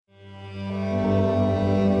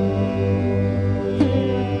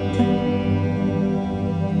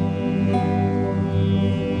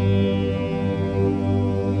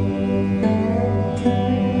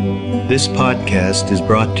This podcast is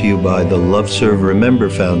brought to you by the Love Serve Remember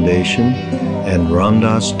Foundation and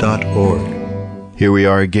Ramdas.org. Here we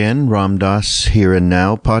are again, Ramdas Here and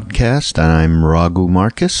Now podcast. I'm Raghu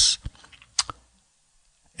Marcus.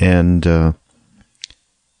 And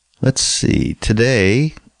let's see.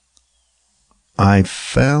 Today, I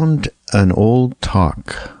found an old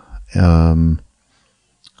talk. When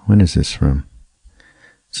is this from?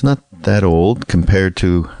 It's not that old compared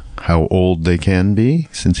to how old they can be,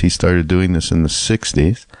 since he started doing this in the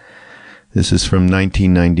 60s. This is from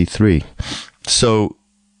 1993. So,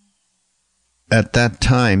 at that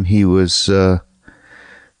time, he was,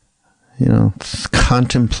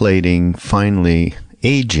 contemplating finally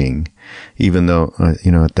aging, even though,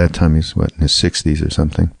 at that time he's, in his 60s or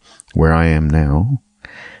something, where I am now.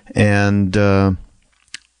 And,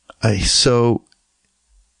 so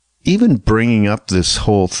even bringing up this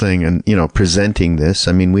whole thing and, presenting this,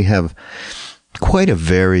 we have quite a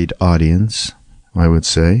varied audience, I would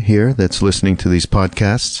say, here that's listening to these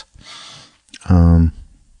podcasts.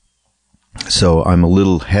 So I'm a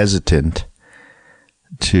little hesitant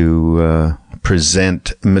to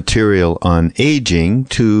present material on aging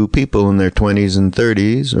to people in their 20s and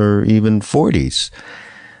 30s or even 40s.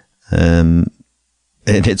 And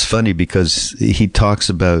it's funny because he talks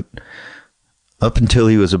about up until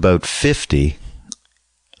he was about 50,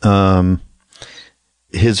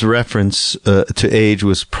 his reference to age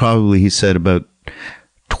was probably, he said, about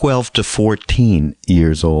 12 to 14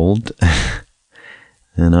 years old.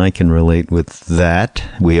 And I can relate with that.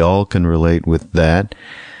 We all can relate with that,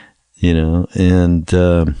 and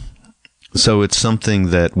so it's something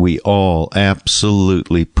that we all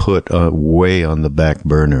absolutely put way on the back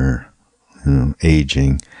burner,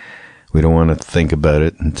 aging. We don't want to think about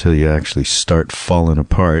it until you actually start falling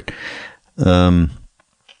apart. He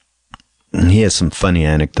has some funny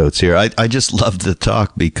anecdotes here. I just loved the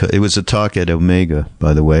talk because it was a talk at Omega,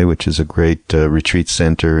 by the way, which is a great retreat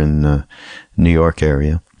center in the New York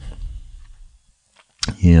area.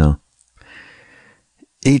 Yeah.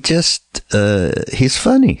 He just, he's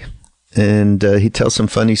funny. And he tells some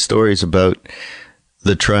funny stories about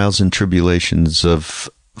the trials and tribulations of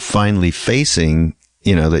finally facing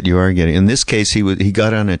that you are getting. In this case, he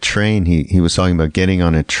got on a train. He was talking about getting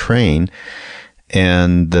on a train,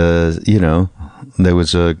 and there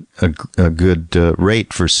was a good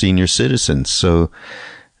rate for senior citizens. So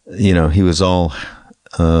he was all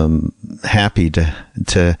happy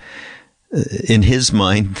to. In his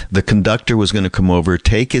mind, the conductor was going to come over,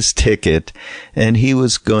 take his ticket, and he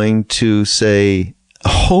was going to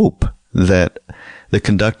hope that the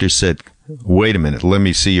conductor said, "Wait a minute, let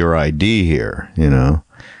me see your ID here,"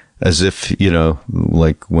 as if,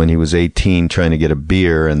 like when he was 18 trying to get a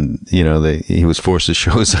beer and, he was forced to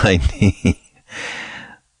show his ID.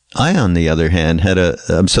 I, on the other hand, had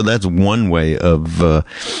so that's one way of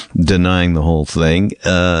denying the whole thing.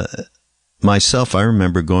 Myself, I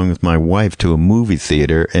remember going with my wife to a movie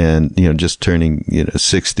theater and, just turning,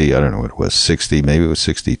 60, I don't know what it was, 60, maybe it was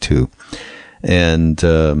 62. And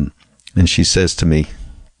she says to me,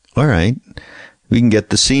 "All right, we can get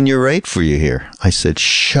the senior rate for you here." I said,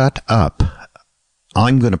 "Shut up.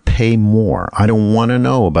 I'm going to pay more. I don't want to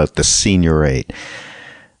know about the senior rate."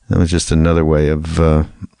 That was just another way of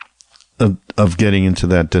getting into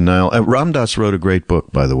that denial. Ram Dass wrote a great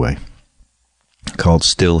book, by the way, called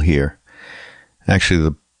Still Here.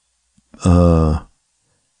 Actually, I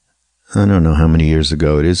don't know how many years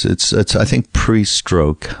ago it is. It's I think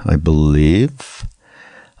pre-stroke, I believe.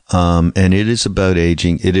 And it is about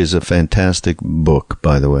aging. It is a fantastic book,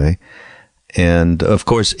 by the way. And of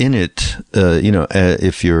course, in it,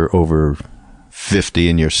 if you're over 50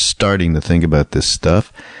 and you're starting to think about this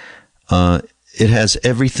stuff, it has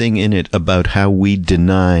everything in it about how we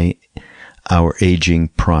deny our aging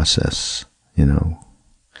process.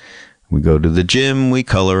 We go to the gym, we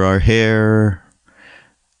color our hair,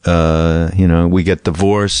 we get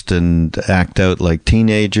divorced and act out like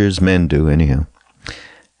teenagers. Men do, anyhow.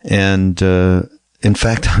 And, in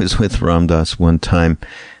fact, I was with Ram Dass one time.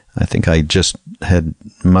 I think I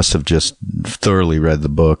must have just thoroughly read the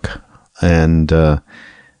book. And,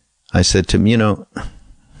 I said to him,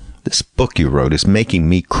 this book you wrote is making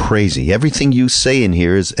me crazy. Everything you say in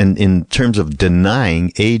here is, and in terms of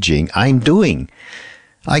denying aging, I'm doing.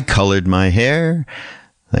 I colored my hair.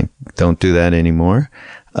 I don't do that anymore.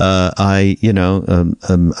 I'm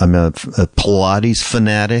a Pilates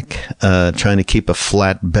fanatic, trying to keep a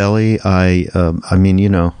flat belly. I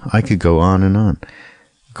could go on and on.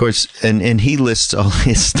 Of course, and he lists all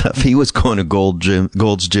his stuff. He was going to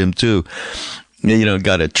Gold's Gym too.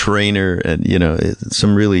 Got a trainer and,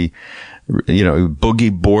 some really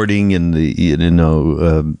boogie boarding in the,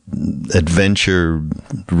 adventure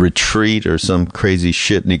retreat or some crazy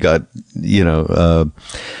shit. And he got,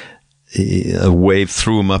 a wave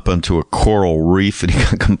threw him up onto a coral reef and he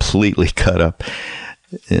got completely cut up.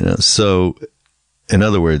 So in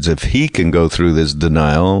other words, if he can go through this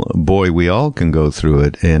denial, boy, we all can go through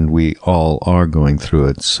it, and we all are going through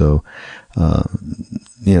it. So,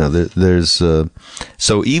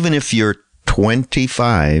 so even if you're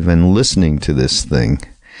 25 and listening to this thing,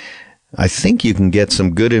 I think you can get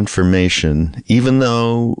some good information, even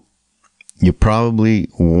though you probably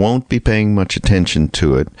won't be paying much attention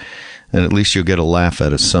to it. And at least you'll get a laugh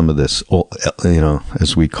out of some of this,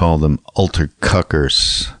 as we call them, alter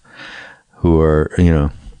cuckers, who are,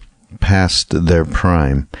 past their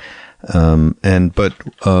prime.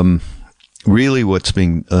 Really what's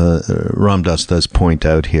being, Ram Dass does point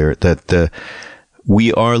out here that,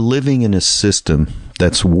 we are living in a system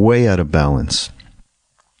that's way out of balance.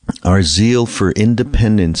 Our zeal for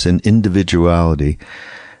independence and individuality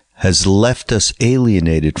has left us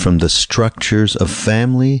alienated from the structures of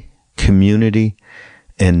family, community,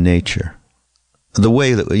 and nature. The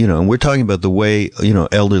way that, and we're talking about the way,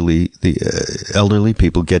 elderly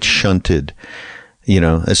people get shunted.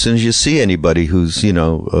 As soon as you see anybody who's,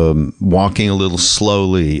 walking a little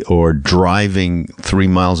slowly or driving 3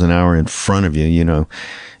 miles an hour in front of you, you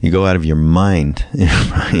go out of your mind,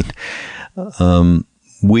 right?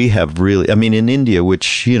 We have really, in India,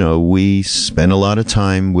 which, we spend a lot of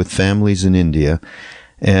time with families in India,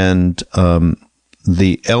 and,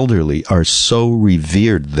 the elderly are so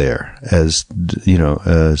revered there as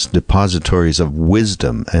depositories of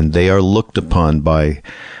wisdom, and they are looked upon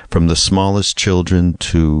from the smallest children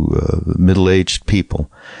to middle-aged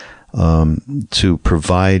people, to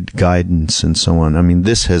provide guidance and so on.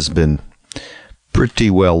 This has been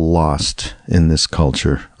pretty well lost in this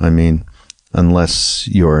culture. Unless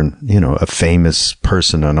you're, a famous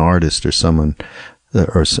person, an artist or someone,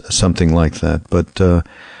 or something like that. But,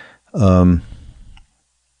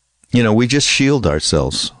 we just shield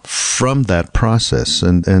ourselves from that process,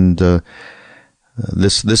 and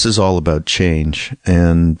this is all about change.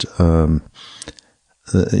 And another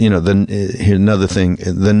thing,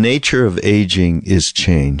 the nature of aging is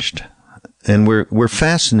changed, and we're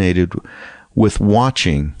fascinated with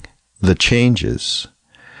watching the changes.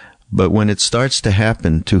 But when it starts to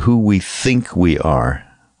happen to who we think we are,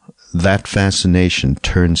 that fascination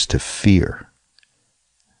turns to fear.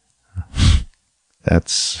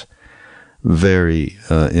 That's very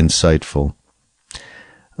insightful,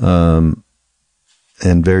 and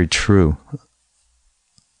very true.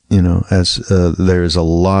 As there is a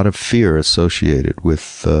lot of fear associated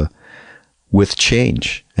with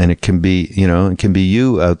change, and it can be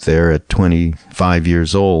you out there at 25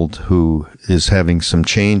 years old who is having some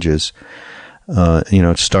changes,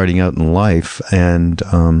 starting out in life, and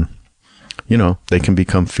they can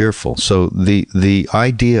become fearful. So the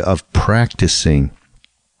idea of practicing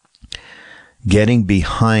getting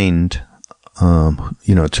behind,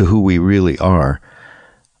 to who we really are,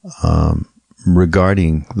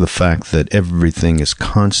 regarding the fact that everything is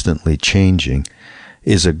constantly changing,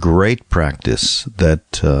 is a great practice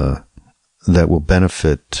that will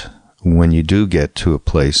benefit when you do get to a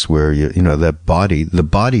place where the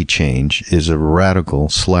body change is a radical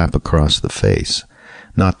slap across the face.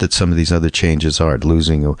 Not that some of these other changes aren't: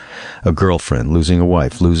 losing a girlfriend, losing a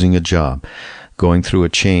wife, losing a job, going through a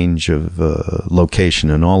change of location,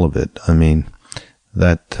 and all of it.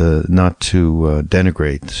 That not to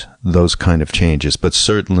denigrate those kind of changes, but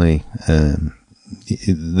certainly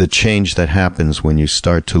the change that happens when you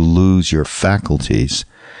start to lose your faculties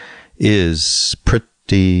is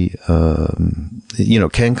pretty,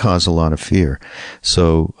 can cause a lot of fear.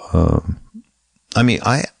 So,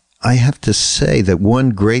 I have to say that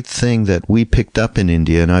one great thing that we picked up in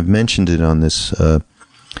India, and I've mentioned it on this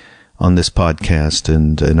podcast,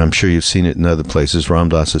 and I'm sure you've seen it in other places. Ram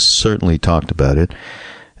Dass has certainly talked about it.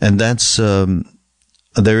 And that's,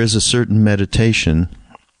 there is a certain meditation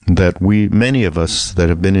that many of us that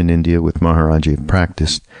have been in India with Maharaji have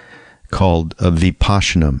practiced, called a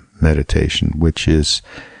Vipassana meditation, which is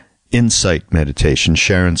insight meditation.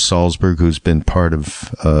 Sharon Salzberg, who's been part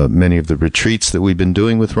of many of the retreats that we've been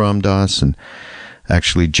doing with Ram Dass, and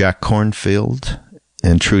actually Jack Kornfield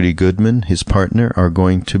and Trudy Goodman, his partner, are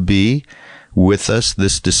going to be with us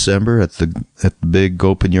this December at the big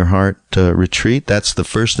Open Your Heart retreat. That's the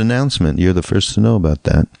first announcement. You're the first to know about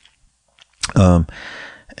that.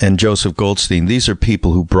 And Joseph Goldstein. These are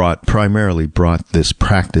people who primarily brought this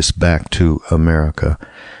practice back to America.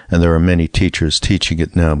 And there are many teachers teaching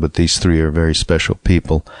it now, but these three are very special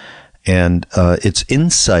people. And it's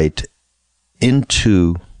insight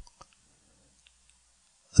into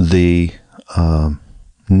the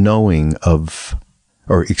knowing of,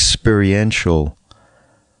 or experiential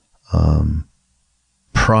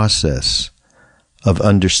process of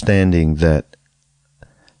understanding that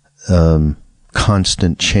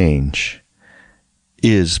constant change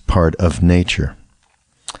is part of nature.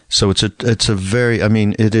 So it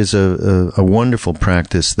is a wonderful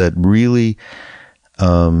practice that really,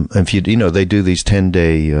 if they do these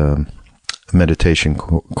 10-day meditation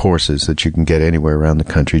courses that you can get anywhere around the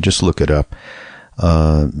country. Just look it up,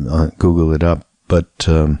 Google it up. But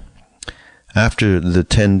after the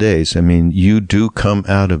 10 days, you do come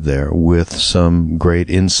out of there with some great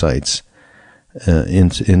insights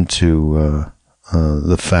into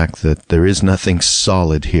the fact that there is nothing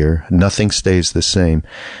solid here. Nothing stays the same.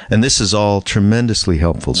 And this is all tremendously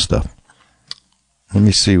helpful stuff. Let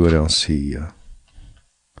me see what else he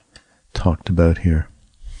talked about here.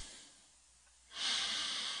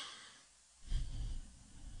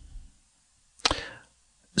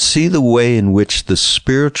 See the way in which the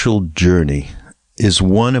spiritual journey is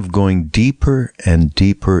one of going deeper and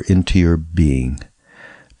deeper into your being,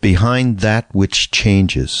 behind that which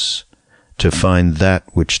changes, to find that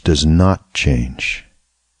which does not change.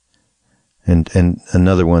 And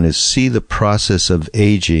another one is, see the process of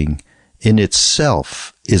aging in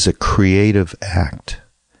itself is a creative act.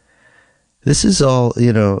 This is all,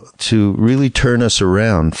 to really turn us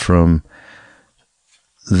around from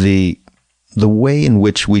the way in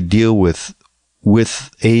which we deal with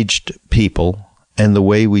aged people and the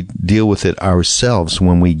way we deal with it ourselves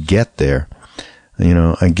when we get there.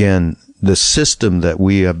 Again, the system that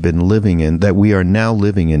we have been living in, that we are now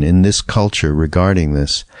living in this culture regarding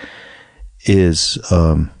this, is,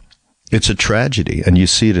 it's a tragedy. And you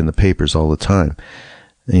see it in the papers all the time,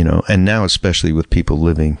 and now especially with people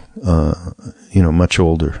living, much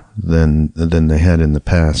older than they had in the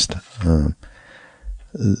past.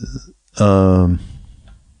 The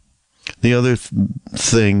other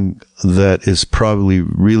thing that is probably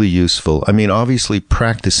really useful, obviously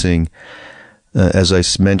practicing, as I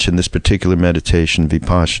mentioned, this particular meditation,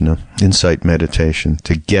 Vipassana, insight meditation,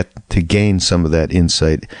 to gain some of that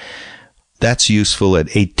insight, that's useful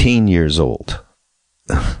at 18 years old.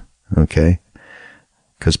 Okay?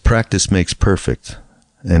 Because practice makes perfect.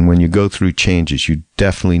 And when you go through changes, you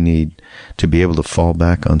definitely need to be able to fall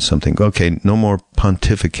back on something. Okay, no more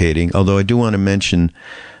pontificating, although I do want to mention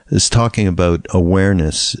this talking about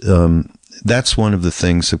awareness. That's one of the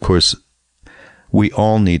things, of course, we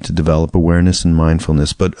all need to develop awareness and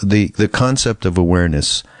mindfulness. But the concept of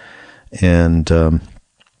awareness and,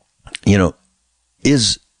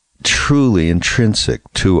 is truly intrinsic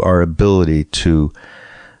to our ability to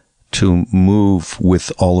move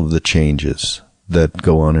with all of the changes that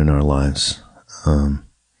go on in our lives. And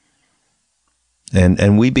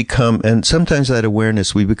we become, and sometimes that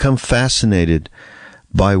awareness, we become fascinated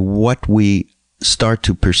by what we start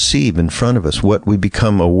to perceive in front of us, what we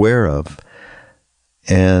become aware of.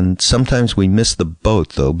 And sometimes we miss the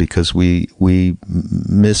boat, though, because we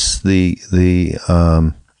miss the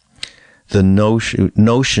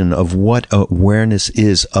notion of what awareness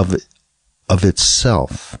is of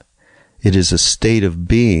itself. It is a state of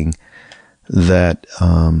being that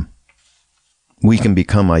we can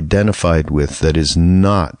become identified with, that is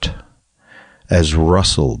not as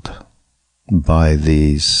rustled by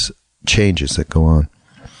these changes that go on.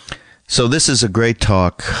 So this is a great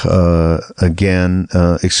talk. Again,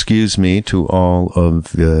 excuse me to all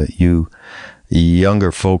of you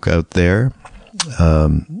younger folk out there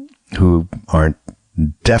who aren't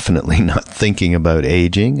definitely not thinking about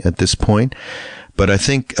aging at this point. But I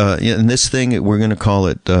think in this thing, we're going to call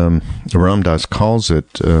it, Ram Dass calls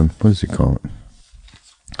it, what does he call it?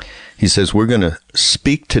 He says, we're going to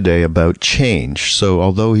speak today about change. So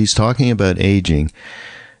although he's talking about aging,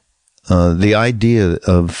 the idea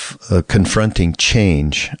of confronting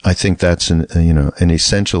change, I think that's an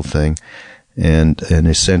essential thing, and an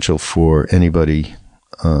essential for anybody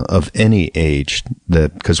of any age,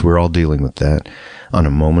 that because we're all dealing with that on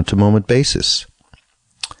a moment-to-moment basis.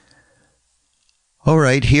 All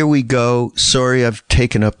right, here we go. Sorry, I've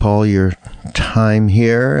taken up all your time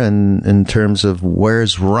here, and in terms of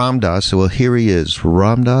where's Ram Dass? Well, here he is,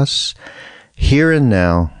 Ram Dass, here and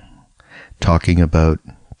now, talking about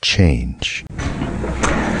change.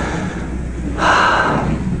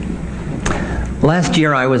 Last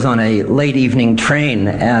year I was on a late evening train,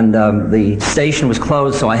 and the station was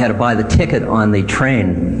closed, so I had to buy the ticket on the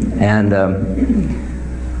train. And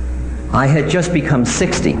I had just become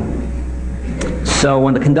 60. So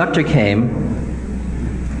when the conductor came,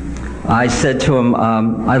 I said to him,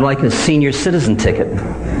 I'd like a senior citizen ticket.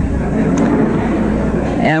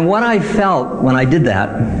 And what I felt when I did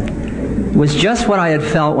that was just what I had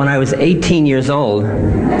felt when I was 18 years old.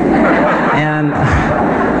 And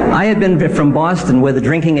I had been from Boston where the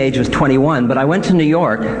drinking age was 21, but I went to New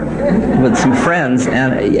York with some friends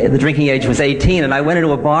and the drinking age was 18, and I went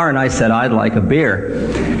into a bar and I said, I'd like a beer,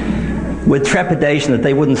 with trepidation that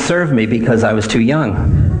they wouldn't serve me because I was too young.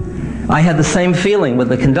 I had the same feeling with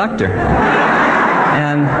the conductor.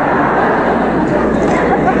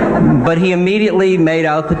 But he immediately made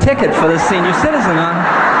out the ticket for the senior citizen.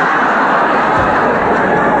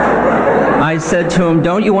 I said to him,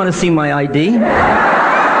 don't you want to see my ID?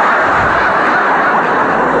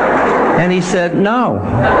 And he said, no.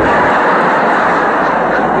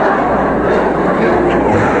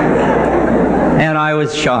 And I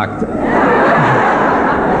was shocked.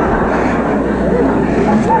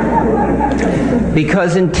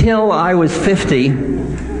 Because until I was 50,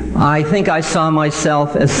 I think I saw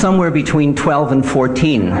myself as somewhere between 12 and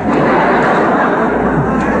 14.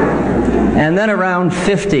 And then around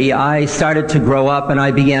 50, I started to grow up and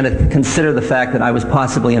I began to consider the fact that I was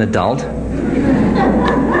possibly an adult.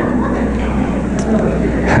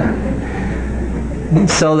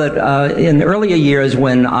 So that in earlier years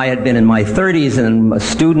when I had been in my 30s and a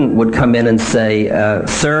student would come in and say,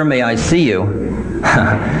 sir, may I see you?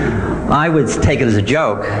 I would take it as a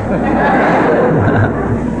joke.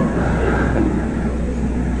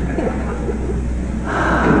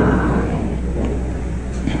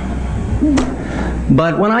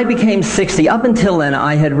 But when I became 60, up until then,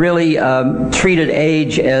 I had really treated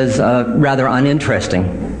age as rather uninteresting.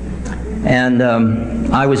 And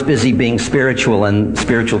I was busy being spiritual, and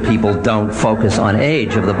spiritual people don't focus on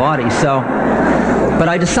age of the body. But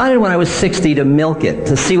I decided when I was 60 to milk it,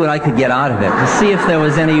 to see what I could get out of it, to see if there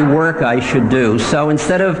was any work I should do. So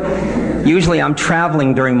instead of, usually I'm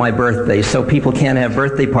traveling during my birthday, so people can't have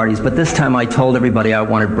birthday parties, but this time I told everybody I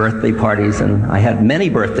wanted birthday parties, and I had many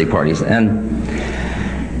birthday parties. And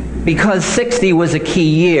because 60 was a key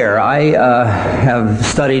year, I have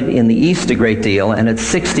studied in the East a great deal, and at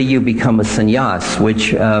 60 you become a sannyas,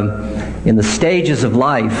 which in the stages of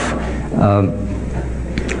life,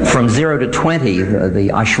 from 0 to 20, the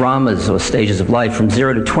ashramas or stages of life, from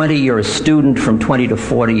 0 to 20 you're a student, from 20 to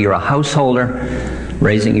 40 you're a householder,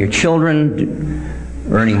 raising your children,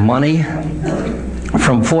 earning money.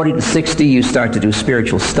 From 40 to 60 you start to do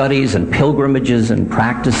spiritual studies and pilgrimages and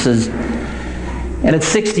practices. And at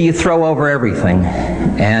 60 you throw over everything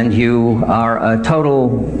and you are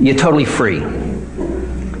you're totally free.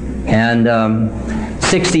 And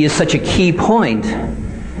 60 is such a key point.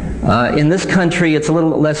 In this country, it's a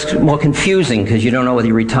little more confusing because you don't know whether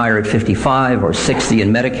you retire at 55 or 60,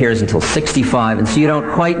 and Medicare is until 65, and so you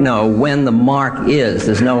don't quite know when the mark is.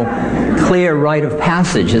 There's no clear rite of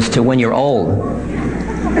passage as to when you're old.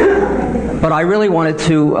 But I really wanted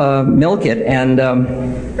to milk it, and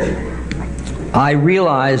I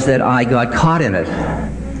realized that I got caught in it.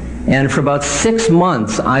 And for about 6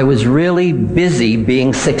 months, I was really busy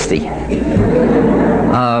being 60.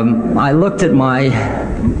 I looked at my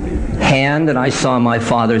hand and I saw my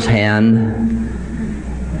father's hand,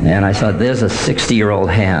 and I thought, there's a 60-year-old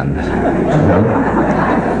hand.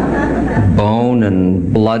 Bone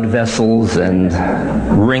and blood vessels and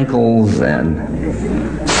wrinkles and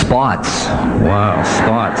spots. Wow,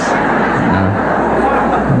 spots.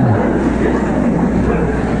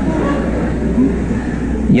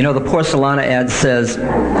 You know, the Porcelana ad says,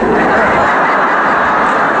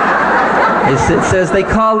 it says they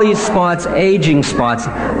call these spots aging spots.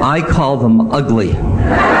 I call them ugly. Isn't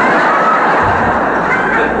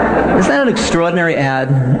that an extraordinary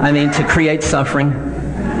ad? I mean, to create suffering.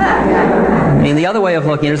 I mean, the other way of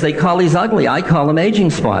looking at it is they call these ugly. I call them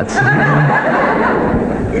aging spots.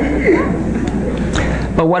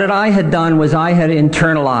 But what I had done was I had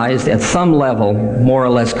internalized at some level, more or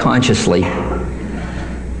less consciously,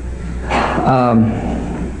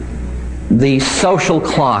 the social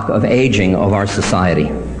clock of aging of our society.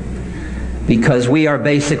 Because we are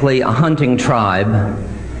basically a hunting tribe,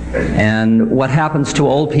 and what happens to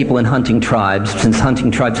old people in hunting tribes, since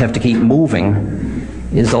hunting tribes have to keep moving,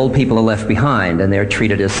 is old people are left behind and they're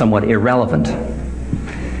treated as somewhat irrelevant.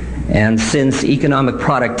 And since economic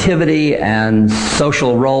productivity and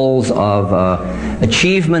social roles of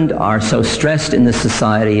achievement are so stressed in this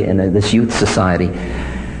society, in this youth society,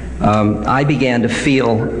 I began to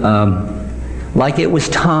feel like it was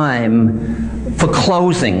time for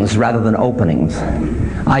closings rather than openings.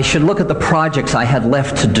 I should look at the projects I had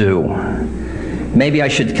left to do. maybe I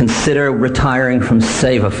should consider retiring from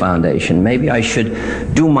Seva Foundation. Maybe I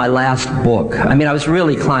should do my last book. I mean, I was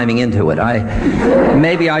really climbing into it.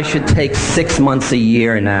 Maybe I should take 6 months a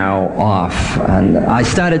year now off. And I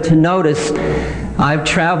started to notice I've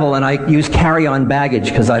traveled and I use carry-on baggage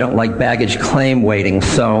because I don't like baggage claim waiting.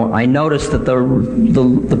 So I noticed that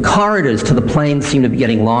the corridors to the plane seem to be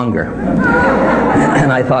getting longer.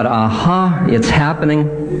 And I thought, aha, it's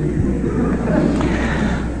happening.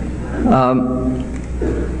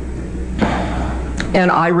 And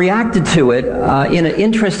I reacted to it in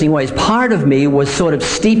interesting ways. Part of me was sort of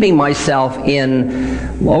steeping myself in,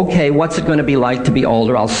 okay, what's it going to be like to be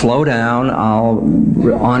older? I'll slow down, I'll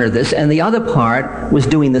honor this. And the other part was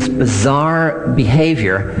doing this bizarre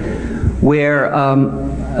behavior where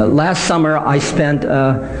last summer I spent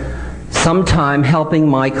some time helping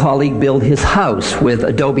my colleague build his house with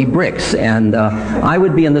adobe bricks. And I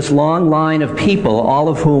would be in this long line of people, all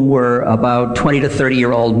of whom were about 20 to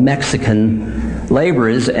 30-year-old Mexican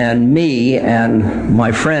laborers, and me and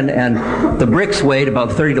my friend, and the bricks weighed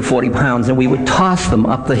about 30 to 40 pounds, and we would toss them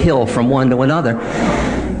up the hill from one to another.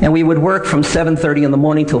 And we would work from 7:30 in the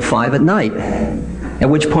morning till 5 at night, at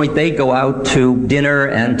which point they'd go out to dinner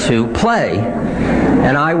and to play.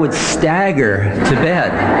 And I would stagger to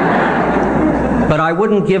bed. But I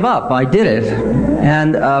wouldn't give up. I did it.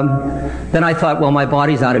 And then I thought, well, my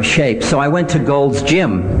body's out of shape. So I went to Gold's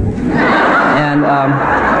Gym. And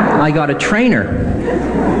I got a trainer.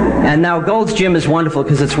 And now Gold's Gym is wonderful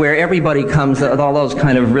because it's where everybody comes, all those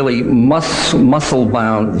kind of really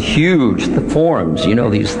muscle-bound, huge forms, you know,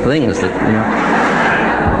 these things that, you know.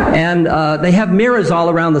 And they have mirrors all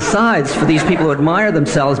around the sides for these people who admire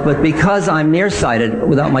themselves, but because I'm nearsighted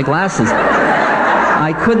without my glasses,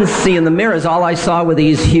 I couldn't see in the mirrors. All I saw were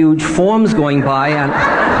these huge forms going by, and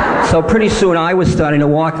so pretty soon I was starting to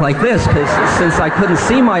walk like this, because since I couldn't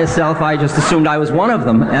see myself, I just assumed I was one of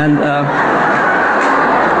them. And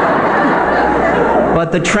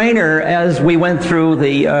but the trainer, as we went through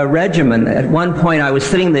the regimen, at one point I was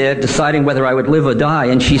sitting there deciding whether I would live or die,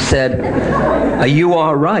 and she said, "Are you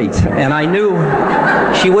all right?" And I knew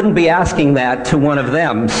she wouldn't be asking that to one of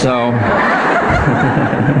them, so...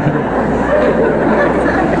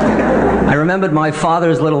 I remembered my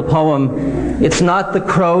father's little poem, "It's not the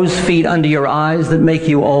crow's feet under your eyes that make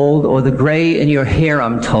you old, or the gray in your hair,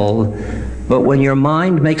 I'm told. But when your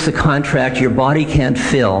mind makes a contract your body can't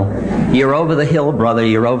fill, you're over the hill, brother,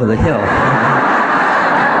 you're over the hill."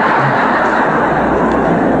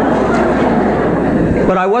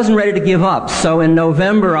 But I wasn't ready to give up, so in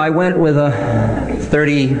November I went with a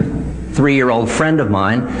 33-year-old friend of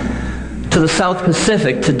mine to the South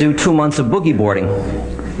Pacific to do 2 months of boogie boarding.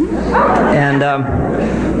 And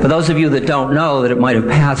for those of you that don't know, that it might have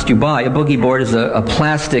passed you by, a boogie board is a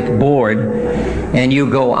plastic board, and you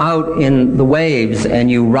go out in the waves and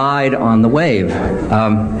you ride on the wave.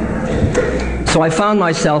 So I found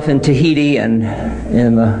myself in Tahiti and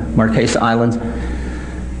in the Marquesa Islands,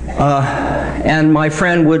 and my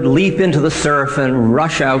friend would leap into the surf and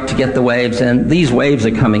rush out to get the waves, and these waves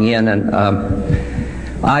are coming in, and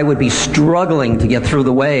I would be struggling to get through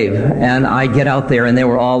the wave, and I'd get out there, and there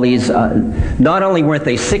were all these, not only weren't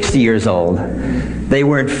they 60 years old, they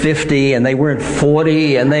weren't 50, and they weren't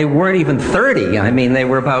 40, and they weren't even 30. I mean, they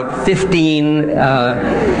were about 15,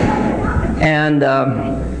 and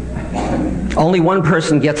only one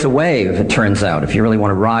person gets a wave, it turns out, if you really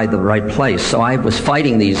want to ride the right place. So I was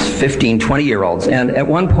fighting these 15, 20-year-olds, and at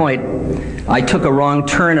one point, I took a wrong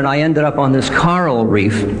turn, and I ended up on this coral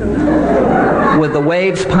reef with the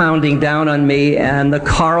waves pounding down on me and the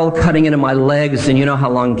coral cutting into my legs, and you know how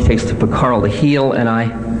long it takes for coral to heal, and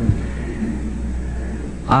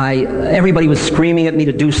everybody was screaming at me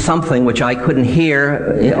to do something which I couldn't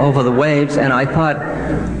hear over the waves, and I thought,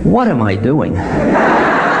 what am I doing?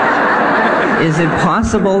 Is it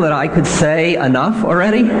possible that I could say enough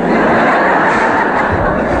already?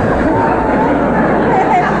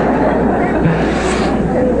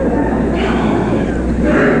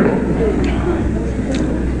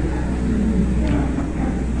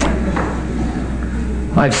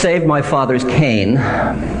 I've saved my father's cane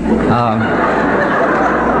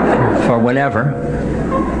for whenever.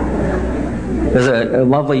 There's a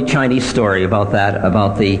lovely Chinese story about that,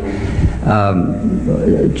 about the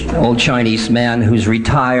old Chinese man who's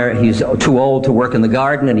retired. He's too old to work in the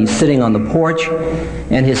garden, and he's sitting on the porch,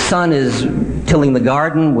 and his son is tilling the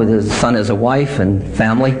garden with his son as a wife and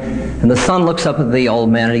family. And the son looks up at the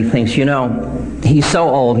old man and he thinks, you know, he's so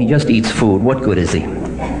old, he just eats food. What good is he?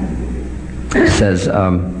 He says,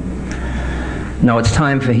 no, it's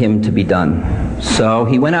time for him to be done. So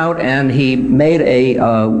he went out and he made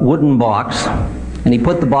a wooden box And he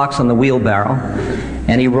put the box on the wheelbarrow,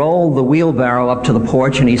 and he rolled the wheelbarrow up to the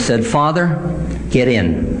porch, and he said, "Father, get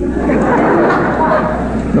in."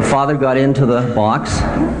 The father got into the box,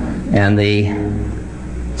 and the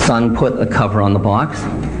son put a cover on the box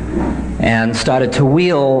and started to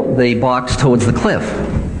wheel the box towards the cliff.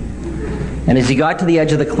 And as he got to the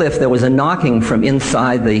edge of the cliff, there was a knocking from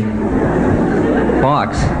inside the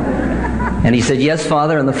box. And he said, "Yes,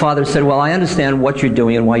 Father." And the father said, "Well, I understand what you're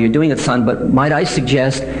doing and why you're doing it, son, but might I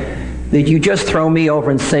suggest that you just throw me over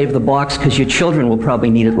and save the box, because your children will probably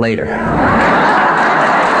need it later."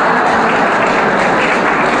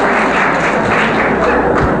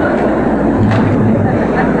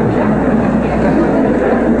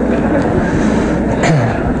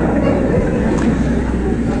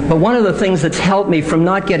 But one of the things that's helped me from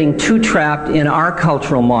not getting too trapped in our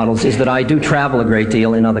cultural models is that I do travel a great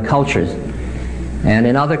deal in other cultures. And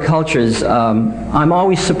in other cultures, I'm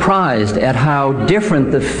always surprised at how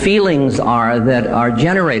different the feelings are that are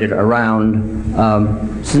generated around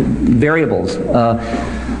variables.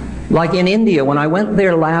 Like in India, when I went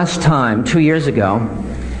there last time, 2 years ago,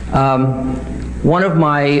 one of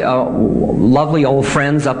my lovely old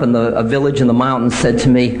friends up in a village in the mountains said to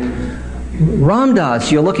me, "Ram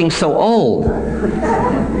Dass, you're looking so old."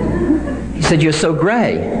 He said, "You're so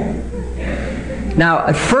gray." Now,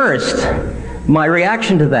 at first, my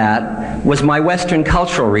reaction to that was my Western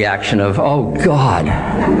cultural reaction of, "Oh, God,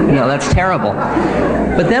 that's terrible."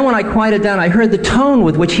 But then when I quieted down, I heard the tone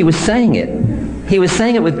with which he was saying it. He was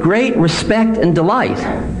saying it with great respect and delight.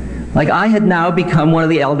 Like I had now become one of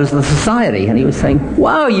the elders of the society. And he was saying,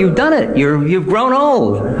 "Wow, you've done it. You've grown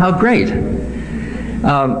old. How great."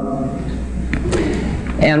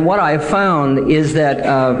 And what I have found is that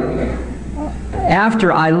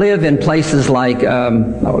after I live in places like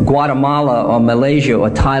Guatemala or Malaysia or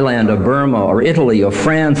Thailand or Burma or Italy or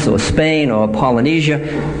France or Spain or Polynesia,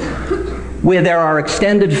 where there are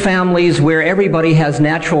extended families, where everybody has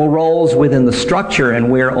natural roles within the structure, and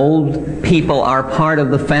where old people are part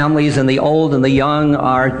of the families and the old and the young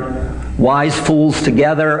are wise fools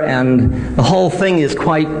together, and the whole thing is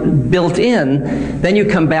quite built in, then you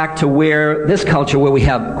come back to where this culture, where we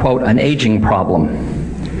have, quote, an aging problem.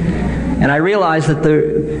 And I realize that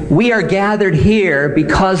we are gathered here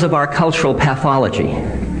because of our cultural pathology.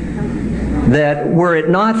 That were it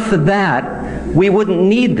not for that, we wouldn't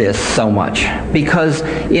need this so much, because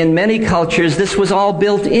in many cultures this was all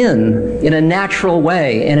built in a natural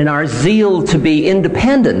way, and in our zeal to be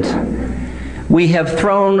independent, we have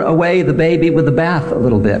thrown away the baby with the bath a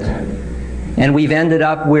little bit. And we've ended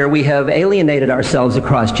up where we have alienated ourselves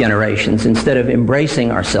across generations instead of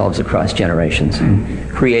embracing ourselves across generations, and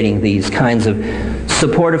creating these kinds of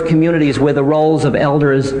supportive communities where the roles of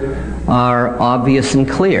elders are obvious and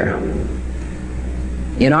clear.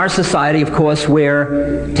 In our society, of course,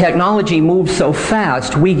 where technology moves so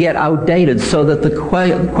fast, we get outdated, so that the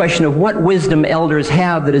question of what wisdom elders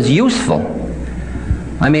have that is useful.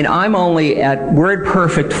 I mean, I'm only at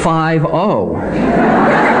WordPerfect 5.0,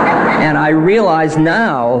 and I realize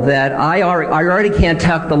now that I already can't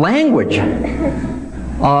talk the language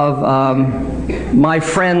of my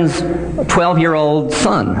friend's 12-year-old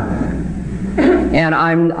son. And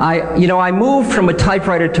I moved from a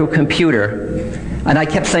typewriter to a computer, and I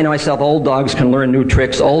kept saying to myself, old dogs can learn new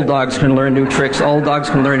tricks, old dogs can learn new tricks, old dogs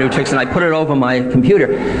can learn new tricks, and I put it over my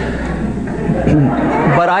computer.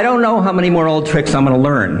 But I don't know how many more old tricks I'm going to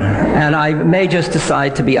learn, and I may just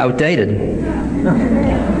decide to be outdated.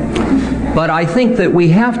 But I think that we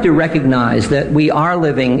have to recognize that we are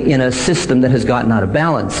living in a system that has gotten out of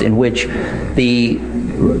balance, in which the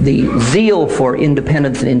zeal for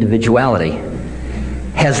independence and individuality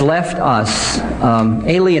has left us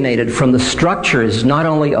alienated from the structures not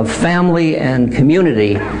only of family and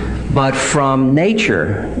community, but from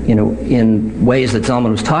nature, in ways that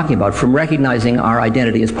Zalman was talking about, from recognizing our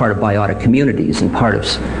identity as part of biotic communities and part of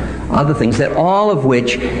other things, that all of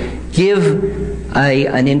which give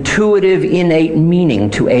an intuitive, innate meaning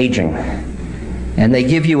to aging. And they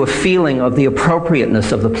give you a feeling of the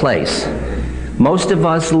appropriateness of the place. Most of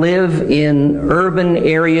us live in urban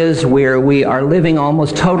areas where we are living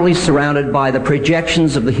almost totally surrounded by the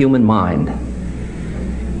projections of the human mind.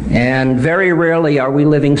 And very rarely are we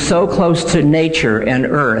living so close to nature and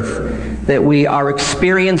earth that we are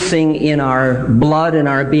experiencing in our blood and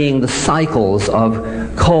our being the cycles of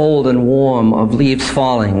cold and warm, of leaves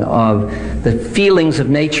falling, of the feelings of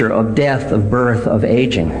nature, of death, of birth, of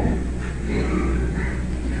aging.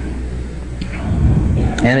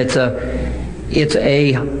 And It's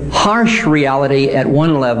a harsh reality at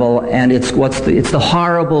one level, and it's the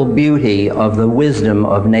horrible beauty of the wisdom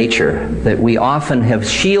of nature that we often have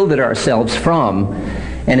shielded ourselves from,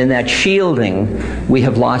 and in that shielding we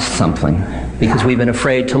have lost something because we've been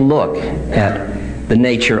afraid to look at the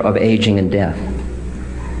nature of aging and death.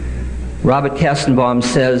 Robert Kestenbaum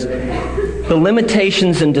says, the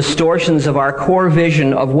limitations and distortions of our core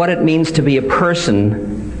vision of what it means to be a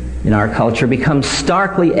person in our culture become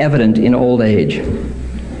starkly evident in old age.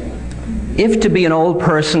 If to be an old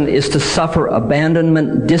person is to suffer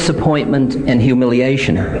abandonment, disappointment, and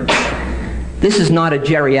humiliation, this is not a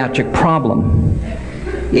geriatric problem.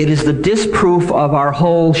 It is the disproof of our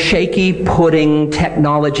whole shaky pudding,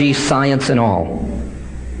 technology, science, and all.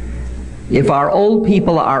 If our old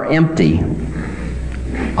people are empty,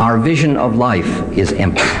 our vision of life is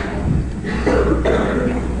empty.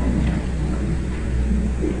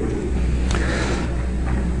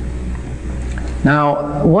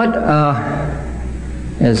 Now, what,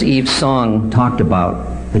 as Eve's song talked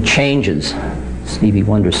about, the changes, Stevie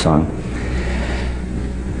Wonder's song,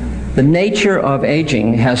 the nature of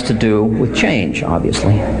aging has to do with change,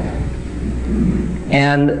 obviously.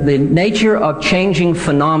 And the nature of changing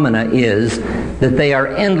phenomena is that they are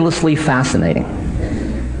endlessly fascinating.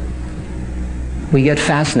 We get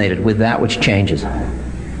fascinated with that which changes.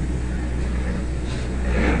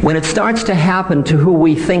 When it starts to happen to who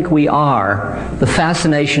we think we are, the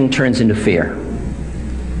fascination turns into fear.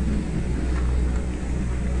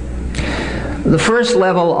 The first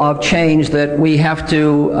level of change that we have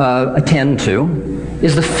to attend to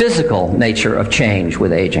is the physical nature of change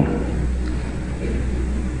with aging.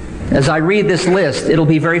 As I read this list, it'll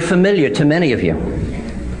be very familiar to many of you.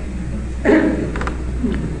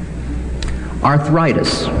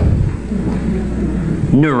 Arthritis,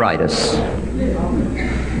 neuritis,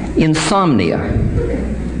 insomnia,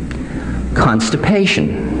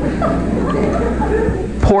 constipation,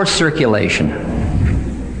 poor circulation,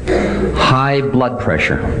 high blood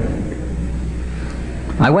pressure.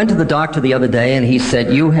 I went to the doctor the other day and he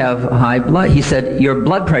said, "You have high blood." He said, "Your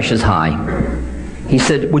blood pressure's high." He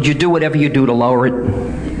said, "Would you do whatever you do to lower it?"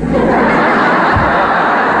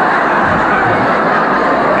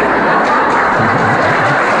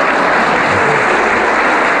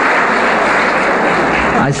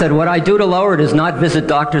 I said, "What I do to lower it is not visit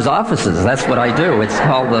doctors' offices. That's what I do. It's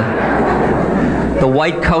called the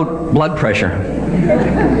white coat blood pressure."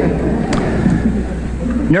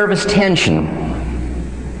 Nervous tension,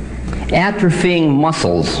 atrophying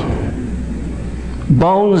muscles,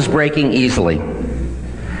 bones breaking easily,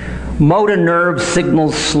 motor nerve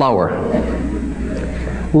signals slower,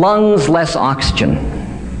 lungs less oxygen,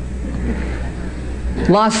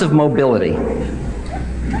 loss of mobility,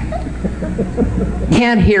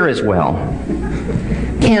 can't hear as well,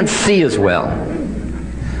 can't see as well,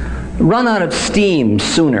 run out of steam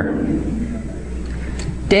sooner,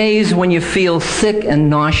 days when you feel sick and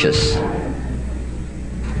nauseous,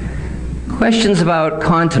 questions about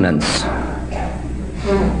continence.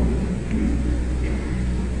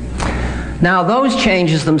 Now, those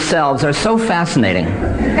changes themselves are so fascinating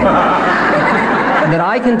that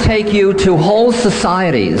I can take you to whole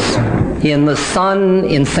societies in the Sun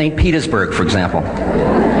in St. Petersburg, for example,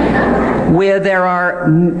 where there are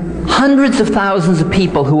hundreds of thousands of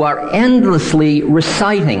people who are endlessly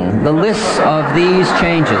reciting the lists of these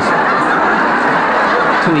changes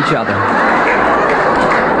to each other.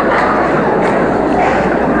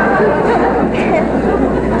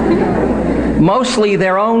 Mostly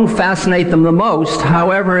their own fascinate them the most.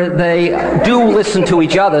 However, they do listen to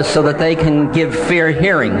each other so that they can give fair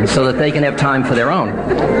hearing, so that they can have time for their own.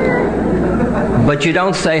 But you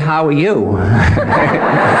don't say, "How are you?"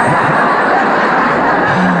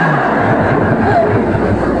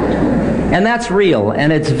 And that's real,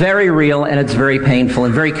 and it's very real, and it's very painful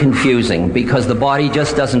and very confusing, because the body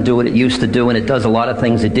just doesn't do what it used to do, and it does a lot of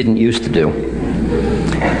things it didn't used to do.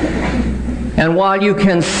 And while you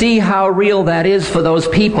can see how real that is for those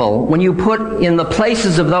people, when you put in the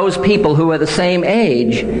places of those people who are the same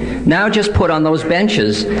age, now just put on those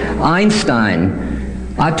benches Einstein,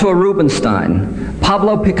 Arthur Rubinstein,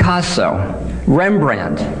 Pablo Picasso,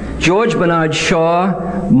 Rembrandt, George Bernard Shaw,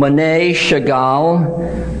 Monet,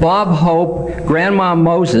 Chagall, Bob Hope, Grandma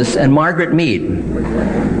Moses, and Margaret Mead.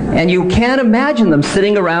 And you can't imagine them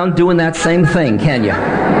sitting around doing that same thing, can you?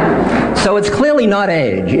 So it's clearly not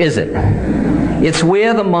age, is it? It's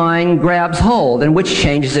where the mind grabs hold and which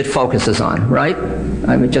changes it focuses on, right?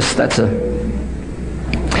 I mean, just that's a...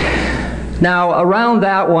 Now, around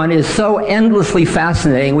that one is so endlessly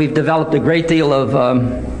fascinating, we've developed a great deal of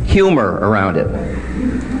humor around it.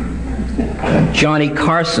 Johnny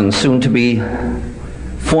Carson, soon to be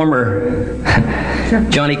former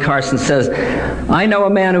Johnny Carson, says, "I know a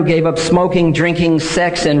man who gave up smoking, drinking,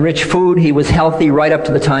 sex, and rich food. He was healthy right up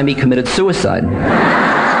to the time he committed suicide."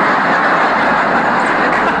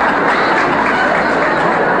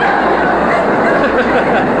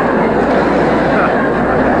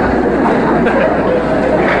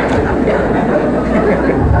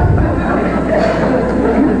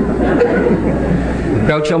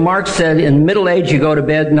 Groucho Marx said, in middle age you go to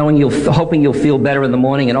bed hoping you'll feel better in the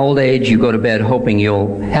morning. In old age you go to bed hoping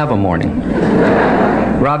you'll have a morning.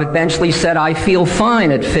 Robert Benchley said, "I feel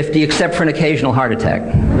fine at 50 except for an occasional heart attack."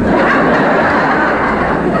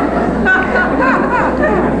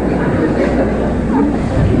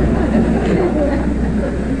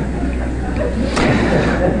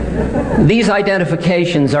 These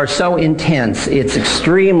identifications are so intense, it's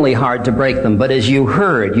extremely hard to break them. But as you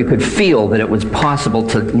heard, you could feel that it was possible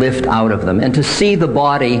to lift out of them and to see the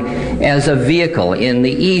body as a vehicle. In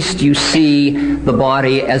the East, you see the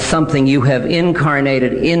body as something you have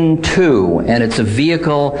incarnated into, and it's a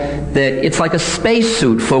vehicle that it's like a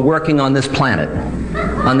spacesuit for working on this planet,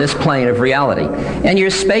 on this plane of reality. And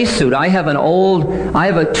your spacesuit, I have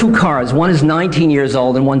two cars. One is 19 years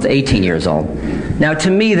old and one's 18 years old. Now,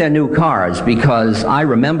 to me, they're new cars because I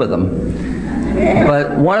remember them.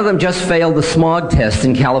 But one of them just failed the smog test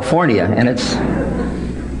in California,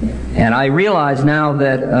 and I realize now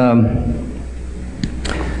that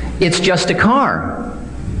it's just a car.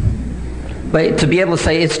 But to be able to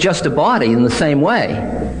say it's just a body in the same way,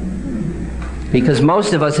 because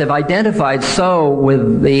most of us have identified so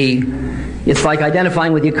with it's like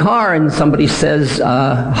identifying with your car, and somebody says,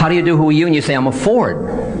 "How do you do? Who are you?" And you say, "I'm a Ford."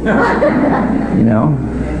 You know,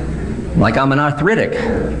 like I'm an arthritic. You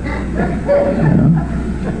know?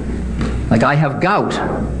 Like I have gout.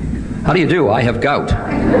 How do you do? I have gout.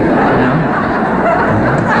 You know?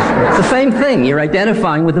 It's the same thing. You're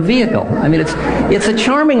identifying with the vehicle. I mean, it's a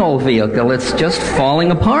charming old vehicle. It's just falling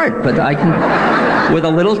apart, but with a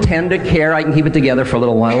little tender care, I can keep it together for a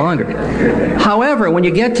little while longer. However, when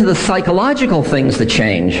you get to the psychological things that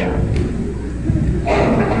change,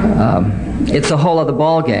 it's a whole other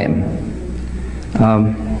ball game.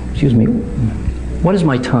 Excuse me. What is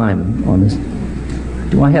my time on this?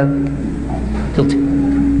 Do I have till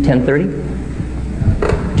 10:30?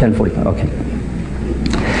 10:45. Okay.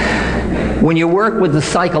 When you work with the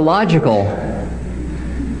psychological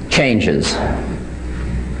changes,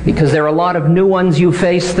 because there are a lot of new ones you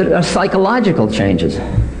face that are psychological changes.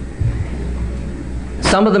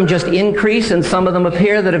 Some of them just increase, and some of them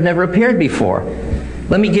appear that have never appeared before.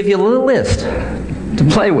 Let me give you a little list to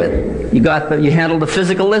play with. You handled the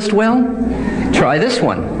physical list well? Try this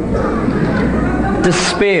one.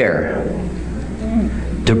 Despair,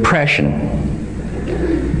 depression,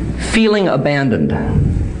 feeling abandoned,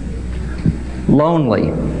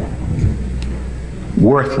 lonely,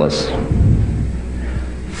 worthless,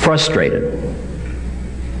 frustrated,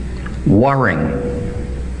 worrying,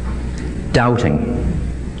 doubting,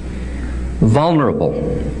 vulnerable,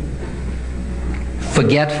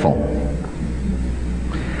 forgetful,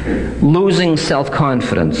 losing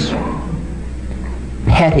self-confidence,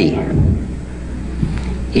 petty,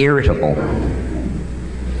 irritable,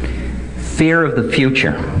 fear of the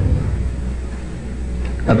future,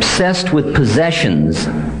 obsessed with possessions,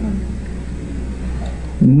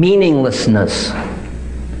 meaninglessness,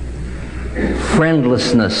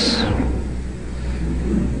 friendlessness,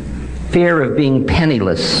 fear of being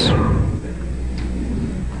penniless,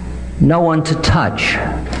 no one to touch,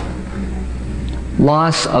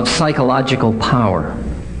 loss of psychological power,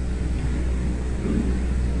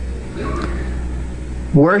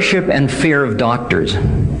 worship and fear of doctors,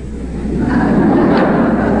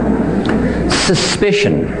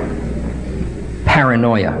 suspicion,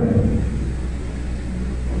 paranoia.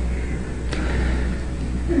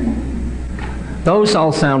 Those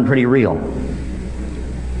all sound pretty real.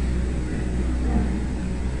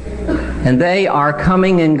 And they are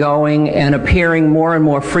coming and going and appearing more and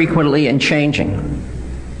more frequently and changing.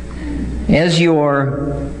 As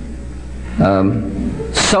your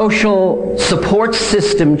social support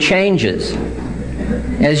system changes,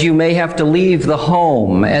 as you may have to leave the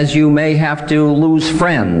home, as you may have to lose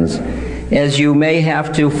friends, as you may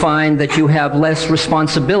have to find that you have less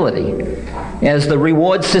responsibility, as the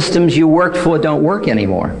reward systems you worked for don't work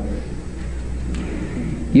anymore,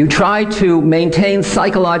 you try to maintain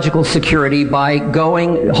psychological security by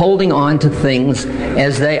holding on to things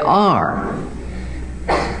as they are.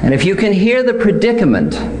 And if you can hear the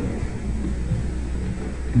predicament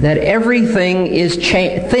that everything is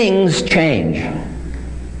things change.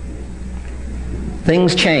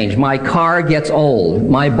 Things change. My car gets old.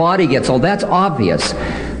 My body gets old. That's obvious.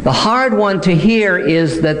 The hard one to hear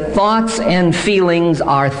is that thoughts and feelings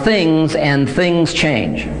are things and things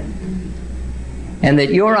change. And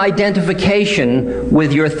that your identification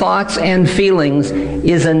with your thoughts and feelings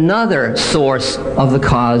is another source of the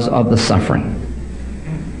cause of the suffering.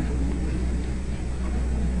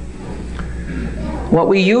 What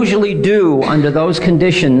we usually do under those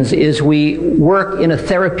conditions is we work in a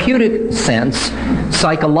therapeutic sense,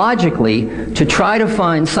 psychologically, to try to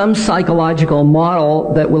find some psychological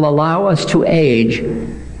model that will allow us to age,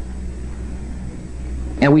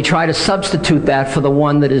 and we try to substitute that for the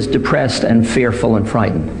one that is depressed and fearful and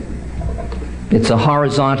frightened. It's a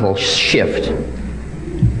horizontal shift.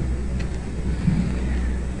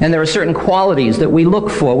 And there are certain qualities that we look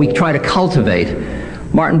for, we try to cultivate.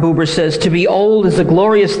 Martin Buber says, to be old is a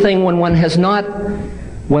glorious thing when one has not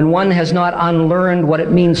unlearned what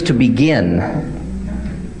it means to begin.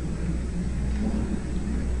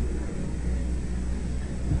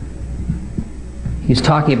 He's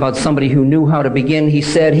talking about somebody who knew how to begin. He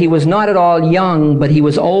said he was not at all young, but he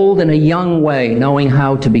was old in a young way, knowing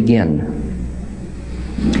how to begin.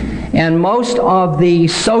 And most of the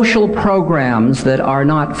social programs that are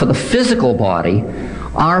not for the physical body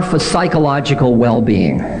are for psychological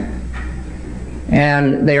well-being.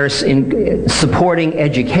 And they are supporting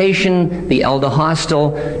education, the elder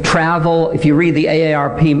hostel, travel. If you read the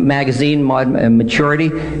AARP magazine,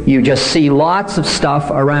 Maturity, you just see lots of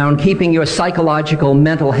stuff around keeping your psychological,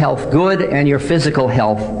 mental health good and your physical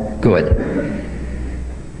health good.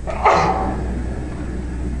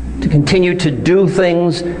 To continue to do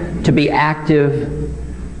things, to be active,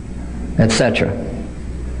 etc.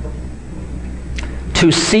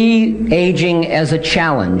 To see aging as a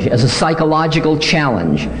challenge, as a psychological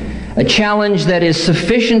challenge. A challenge that is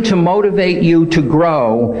sufficient to motivate you to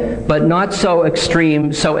grow, but not so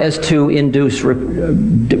extreme so as to induce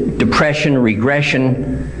depression,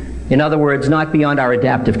 regression. In other words, not beyond our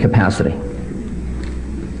adaptive capacity.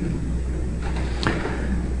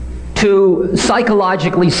 To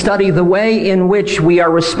psychologically study the way in which we are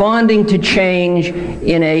responding to change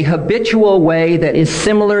in a habitual way that is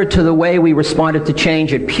similar to the way we responded to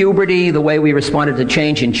change at puberty, the way we responded to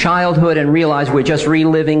change in childhood, and realize we're just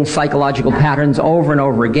reliving psychological patterns over and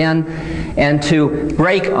over again, and to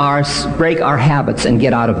break our habits and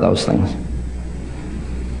get out of those things.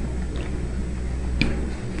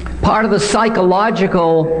 Part of the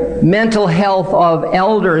psychological mental health of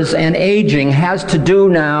elders and aging has to do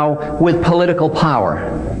now with political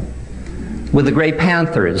power, with the Grey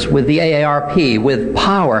Panthers, with the AARP, with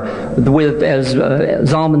power, with, as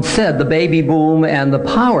Zalman said, the baby boom and the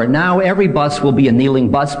power. Now every bus will be a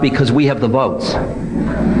kneeling bus because we have the votes.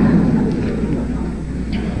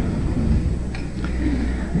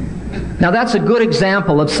 Now that's a good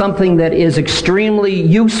example of something that is extremely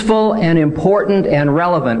useful and important and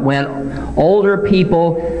relevant when older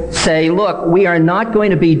people say, look, we are not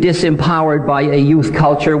going to be disempowered by a youth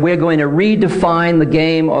culture. We're going to redefine the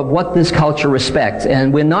game of what this culture respects.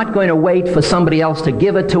 And we're not going to wait for somebody else to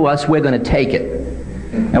give it to us. We're going to take it.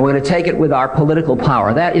 And we're going to take it with our political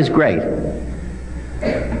power. That is great.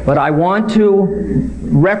 But I want to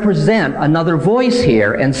represent another voice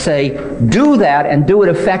here and say, do that and do it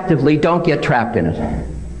effectively. Don't get trapped in it.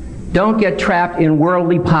 Don't get trapped in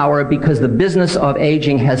worldly power because the business of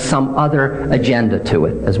aging has some other agenda to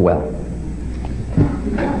it as well.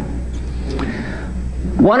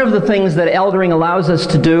 One of the things that eldering allows us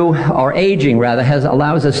to do, or aging rather,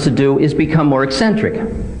 allows us to do is become more eccentric.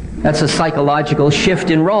 That's a psychological shift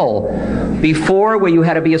in role. Before, where you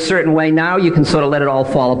had to be a certain way, now you can sort of let it all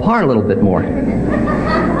fall apart a little bit more.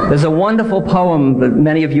 There's a wonderful poem that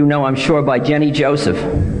many of you know, I'm sure, by Jenny Joseph.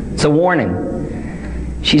 It's a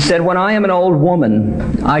warning. She said, when I am an old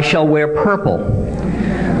woman, I shall wear purple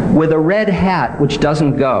with a red hat which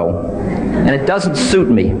doesn't go, and it doesn't suit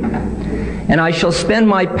me. And I shall spend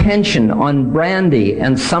my pension on brandy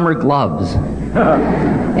and summer gloves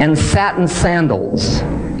and satin sandals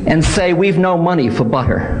and say, we've no money for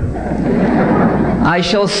butter. I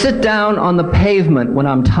shall sit down on the pavement when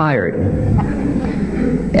I'm tired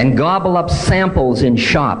and gobble up samples in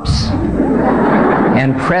shops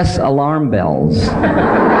and press alarm bells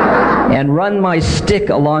and run my stick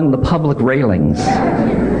along the public railings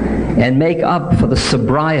and make up for the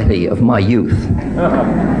sobriety of my youth.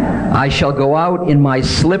 I shall go out in my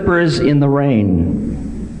slippers in the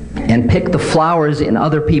rain and pick the flowers in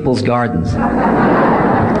other people's gardens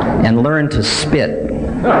and learn to spit.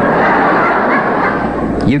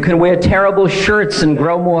 You can wear terrible shirts and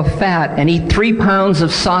grow more fat and eat 3 pounds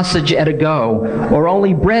of sausage at a go, or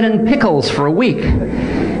only bread and pickles for a week.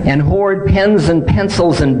 and hoard pens and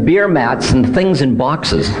pencils and beer mats and things in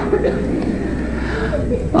boxes.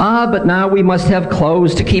 But now we must have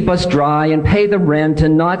clothes to keep us dry and pay the rent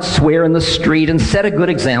and not swear in the street and set a good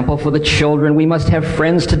example for the children. We must have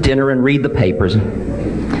friends to dinner and read the papers.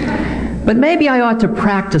 But maybe I ought to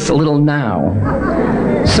practice a little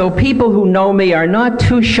now, so people who know me are not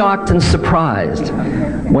too shocked and surprised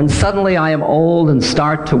when suddenly I am old and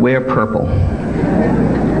start to wear purple.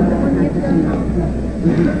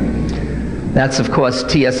 That's, of course,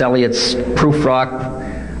 T.S. Eliot's proof rock.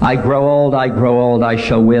 I grow old, I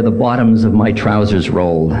shall wear the bottoms of my trousers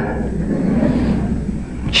rolled.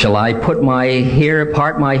 Shall I part my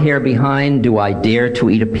hair behind? Do I dare to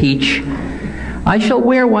eat a peach? I shall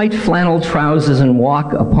wear white flannel trousers and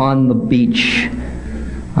walk upon the beach.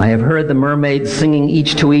 I have heard the mermaids singing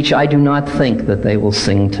each to each. I do not think that they will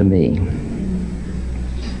sing to me.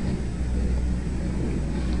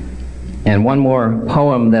 And one more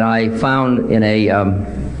poem that I found in a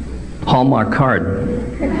Hallmark card.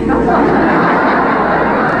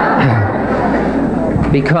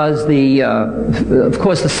 Because of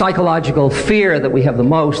course, the psychological fear that we have the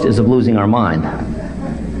most is of losing our mind.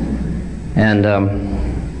 And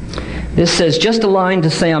this says, just a line to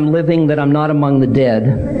say I'm living, that I'm not among the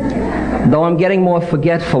dead, though I'm getting more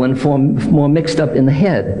forgetful and more mixed up in the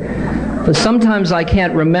head. For sometimes I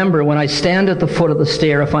can't remember when I stand at the foot of the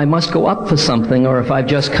stair if I must go up for something or if I've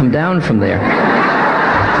just come down from there.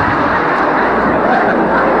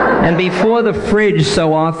 And before the fridge,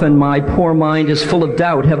 so often my poor mind is full of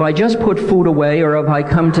doubt. Have I just put food away or have I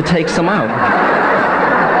come to take some out?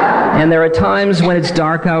 And there are times when it's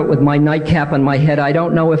dark out with my nightcap on my head. I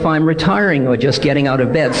don't know if I'm retiring or just getting out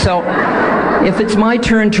of bed. So if it's my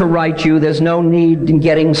turn to write you, there's no need in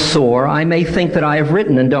getting sore. I may think that I have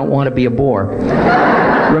written and don't want to be a bore.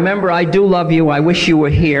 Remember, I do love you. I wish you were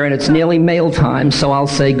here, and it's nearly mail time, so I'll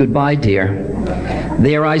say goodbye, dear.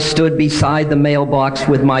 There I stood beside the mailbox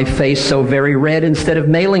with my face so very red. Instead of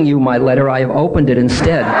mailing you my letter, I have opened it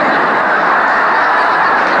instead.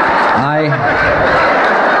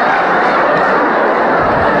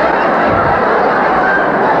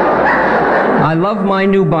 I love my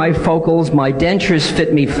new bifocals. My dentures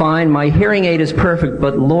fit me fine. My hearing aid is perfect,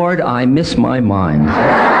 but Lord, I miss my mind.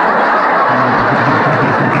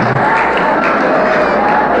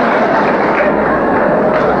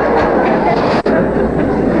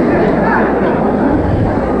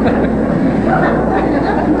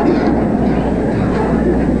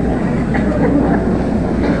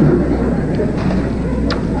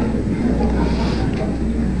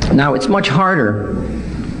 Now, it's much harder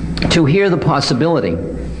to hear the possibility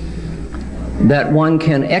that one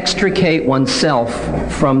can extricate oneself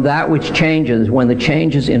from that which changes when the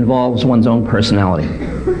changes involves one's own personality.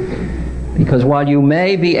 Because while you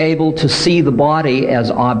may be able to see the body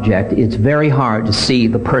as object, it's very hard to see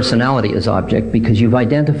the personality as object because you've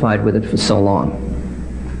identified with it for so long.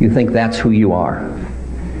 You think that's who you are.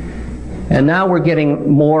 And now we're getting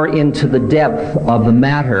more into the depth of the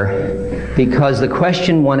matter, because the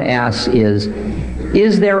question one asks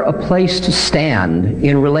is there a place to stand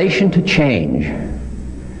in relation to change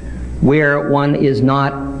where one is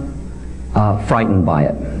not frightened by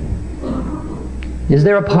it? Is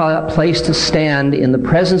there a place to stand in the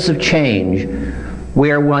presence of change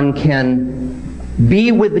where one can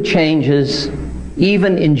be with the changes,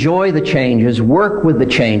 even enjoy the changes, work with the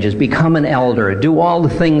changes, become an elder, do all the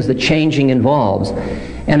things that changing involves,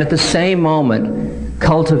 and at the same moment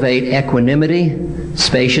cultivate equanimity,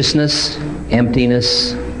 spaciousness,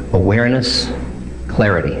 emptiness, awareness,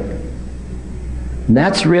 clarity? And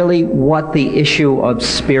that's really what the issue of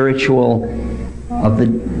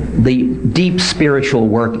the deep spiritual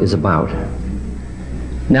work is about.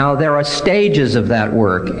 Now, there are stages of that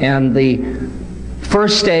work, and the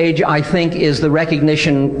first stage, I think, is the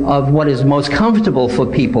recognition of what is most comfortable for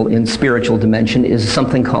people in spiritual dimension is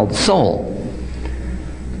something called soul,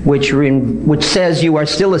 which says you are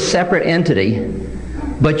still a separate entity,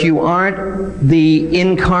 but you aren't the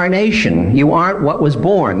incarnation. You aren't what was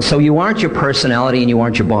born. So you aren't your personality and you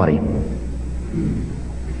aren't your body.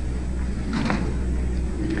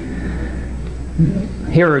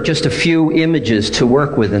 Here are just a few images to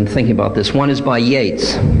work with in thinking about this. One is by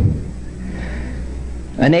Yeats.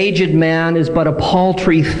 An aged man is but a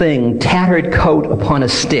paltry thing, tattered coat upon a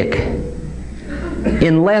stick.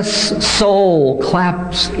 Unless soul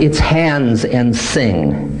claps its hands and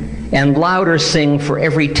sing, and louder sing for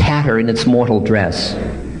every tatter in its mortal dress.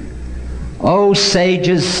 O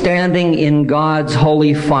sages standing in God's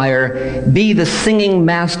holy fire, be the singing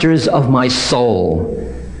masters of my soul.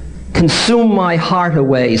 consume my heart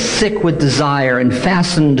away, sick with desire and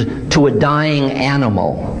fastened to a dying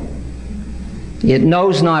animal. It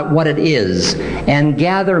knows not what it is, and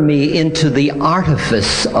gather me into the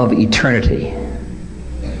artifice of eternity.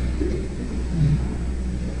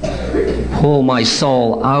 Pull my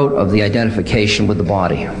soul out of the identification with the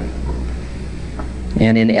body.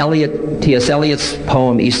 And in T.S. Eliot's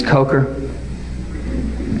poem, East Coker,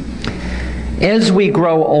 as we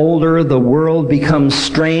grow older, the world becomes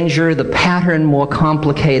stranger, the pattern more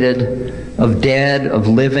complicated, of dead, of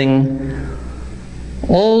living.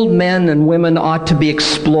 Old men and women ought to be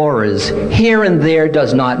explorers. Here and there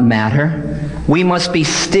does not matter. We must be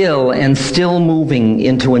still and still moving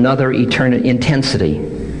into another eternal intensity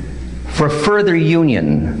for further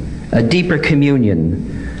union, a deeper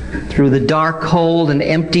communion. Through the dark, cold, and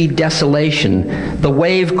empty desolation, the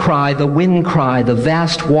wave cry, the wind cry, the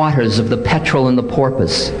vast waters of the petrel and the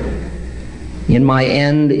porpoise. In my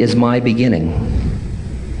end is my beginning.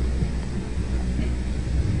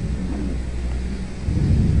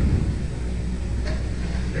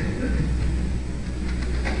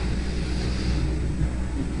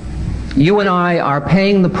 You and I are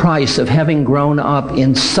paying the price of having grown up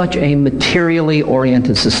in such a materially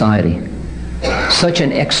oriented society. Such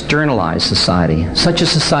an externalized society, such a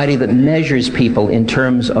society that measures people in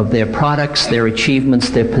terms of their products, their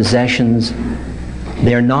achievements, their possessions,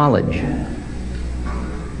 their knowledge,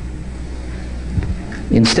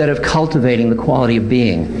 instead of cultivating the quality of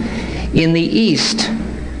being. In the East,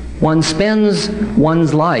 one spends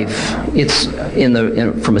one's life,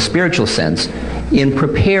 from a spiritual sense, in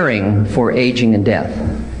preparing for aging and death.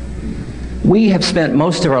 We have spent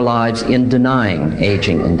most of our lives in denying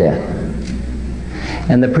aging and death.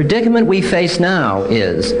 And the predicament we face now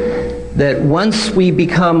is that once we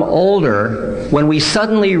become older, when we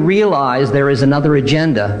suddenly realize there is another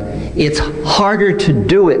agenda, it's harder to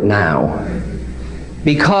do it now,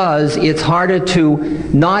 because it's harder to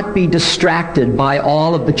not be distracted by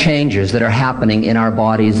all of the changes that are happening in our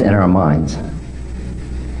bodies and our minds.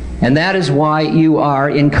 And that is why you are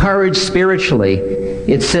encouraged spiritually.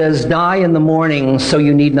 It says, die in the morning so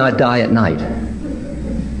you need not die at night.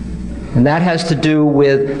 And that has to do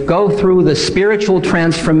with go through the spiritual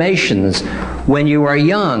transformations when you are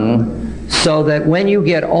young, so that when you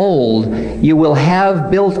get old, you will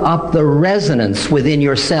have built up the resonance within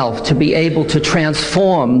yourself to be able to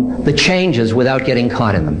transform the changes without getting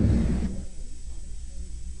caught in them.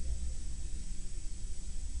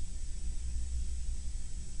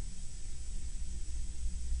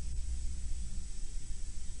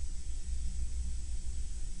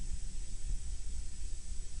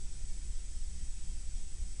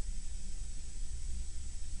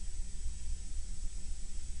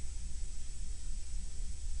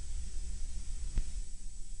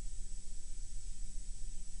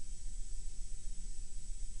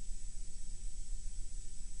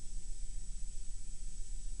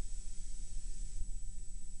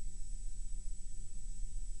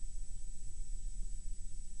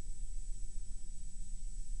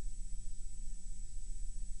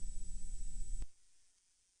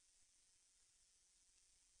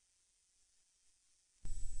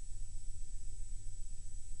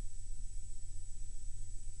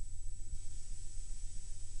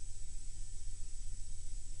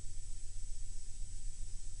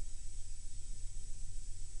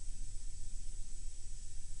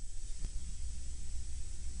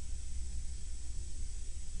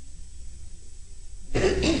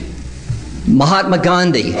 Mahatma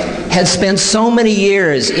Gandhi had spent so many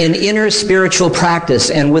years in inner spiritual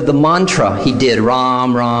practice, and with the mantra he did,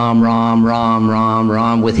 Ram, Ram, Ram, Ram, Ram,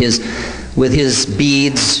 Ram, with his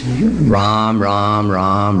beads, Ram, Ram,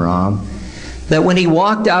 Ram, Ram, that when he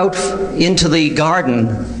walked out into the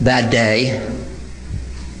garden that day,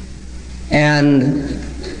 and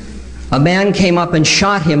a man came up and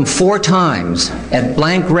shot him 4 times at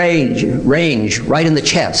blank range right in the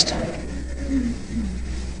chest.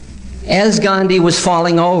 As Gandhi was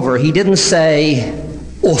falling over, he didn't say,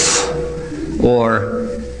 oof,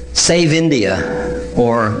 or save India,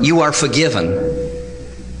 or you are forgiven.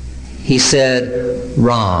 He said,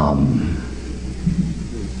 Ram.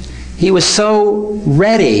 He was so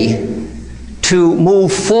ready to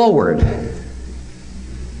move forward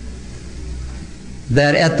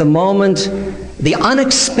that at the moment, the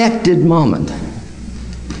unexpected moment,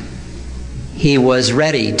 he was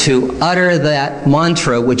ready to utter that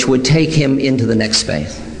mantra which would take him into the next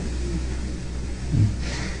space.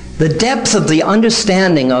 The depth of the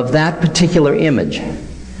understanding of that particular image,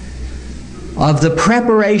 of the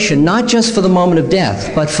preparation, not just for the moment of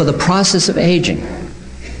death, but for the process of aging,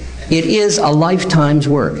 it is a lifetime's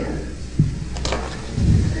work.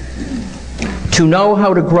 To know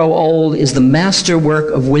how to grow old is the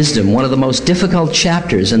masterwork of wisdom, one of the most difficult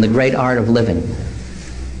chapters in the great art of living,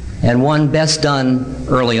 and one best done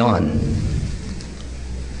early on.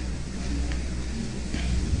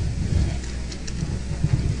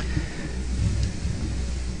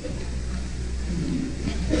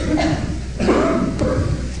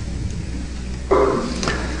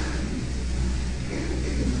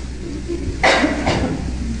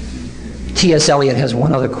 T.S. Eliot has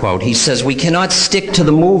one other quote. He says, "We cannot stick to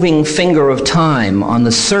the moving finger of time on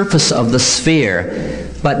the surface of the sphere,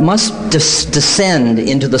 but must descend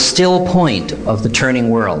into the still point of the turning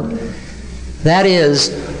world." That is,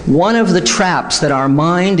 one of the traps that our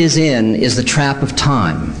mind is in is the trap of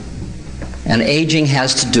time. And aging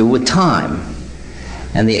has to do with time.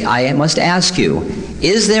 And I must ask you,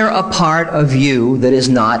 is there a part of you that is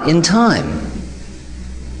not in time?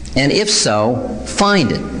 And if so,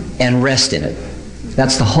 find it and rest in it.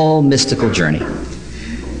 That's the whole mystical journey.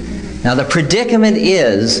 Now the predicament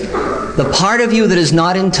is, the part of you that is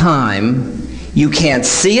not in time, you can't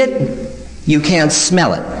see it, you can't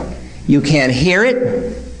smell it, you can't hear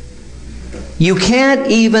it, you can't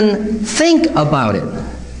even think about it.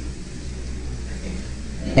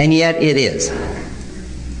 And yet it is.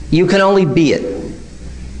 You can only be it.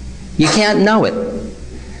 You can't know it.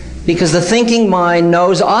 Because the thinking mind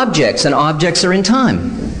knows objects, and objects are in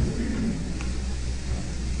time.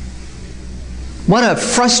 What a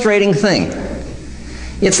frustrating thing.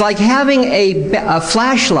 It's like having a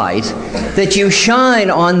flashlight that you shine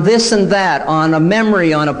on this and that, on a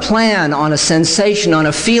memory, on a plan, on a sensation, on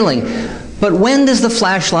a feeling. But when does the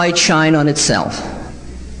flashlight shine on itself?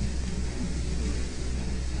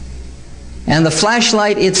 And the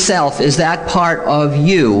flashlight itself is that part of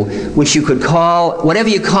you which you could call, whatever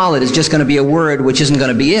you call it is just going to be a word which isn't going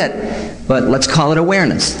to be it, but let's call it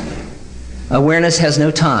awareness. Awareness has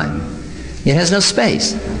no time. It has no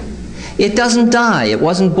space. It doesn't die. It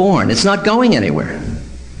wasn't born. It's not going anywhere.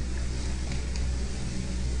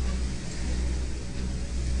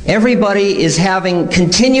 Everybody is having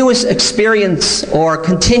continuous experience or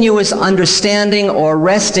continuous understanding or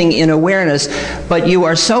resting in awareness, but you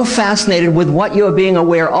are so fascinated with what you are being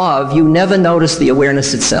aware of, you never notice the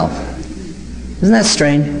awareness itself. Isn't that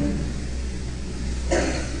strange?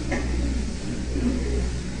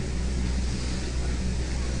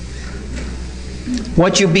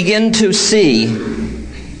 What you begin to see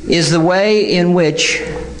is the way in which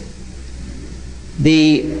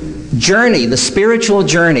the journey, the spiritual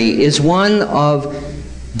journey, is one of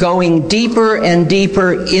going deeper and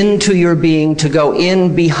deeper into your being, to go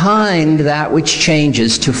in behind that which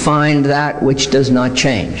changes, to find that which does not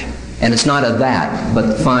change. And it's not a that,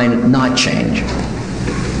 but find not change.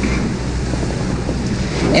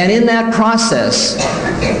 And in that process,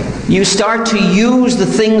 you start to use the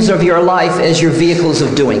things of your life as your vehicles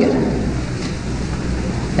of doing it.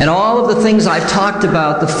 And all of the things I've talked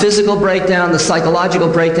about, the physical breakdown, the psychological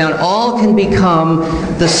breakdown, all can become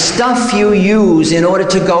the stuff you use in order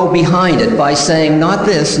to go behind it by saying, not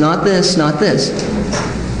this, not this, not this.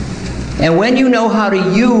 And when you know how to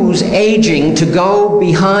use aging to go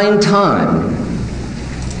behind time,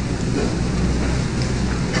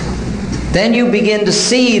 then you begin to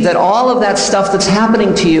see that all of that stuff that's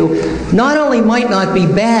happening to you not only might not be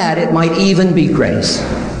bad, it might even be grace.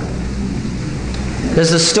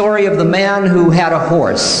 There's the story of the man who had a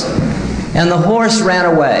horse, and the horse ran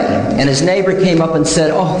away, and his neighbor came up and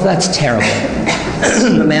said, "Oh, that's terrible."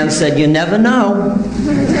 The man said, "You never know."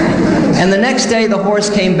 And the next day the horse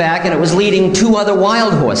came back, and it was leading 2 other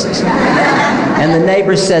wild horses. And the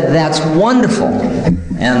neighbor said, "That's wonderful."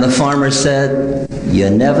 And the farmer said, "You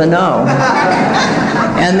never know."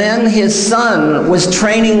 And then his son was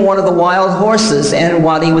training one of the wild horses, and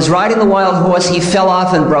while he was riding the wild horse, he fell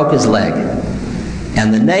off and broke his leg.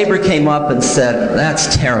 And the neighbor came up and said,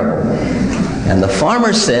 "That's terrible." And the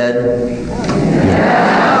farmer said,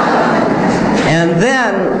 "Yeah." And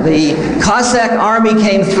then the Cossack army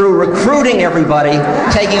came through recruiting everybody,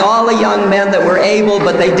 taking all the young men that were able,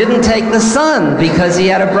 but they didn't take the son because he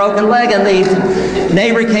had a broken leg. And the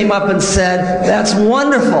neighbor came up and said, "That's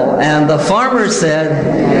wonderful." And the farmer said,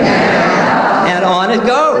 "Yeah." And on it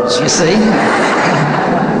goes, you see.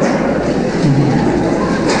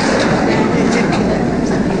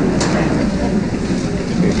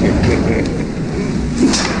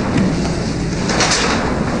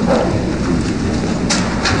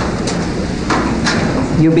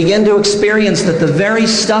 You begin to experience that the very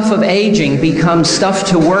stuff of aging becomes stuff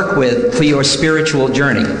to work with for your spiritual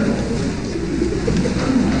journey.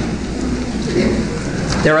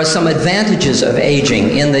 There are some advantages of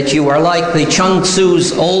aging in that you are like the Chung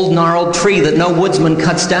Tzu's old gnarled tree that no woodsman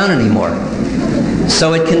cuts down anymore.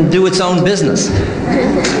 so it can do its own business.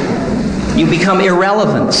 You become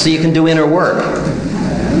irrelevant so you can do inner work.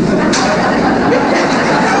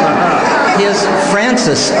 Here's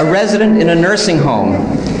Frances, a resident in a nursing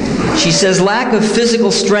home. She says, lack of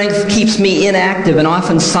physical strength keeps me inactive and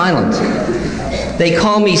often silent. They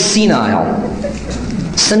call me senile.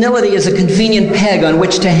 Senility is a convenient peg on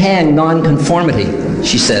which to hang nonconformity,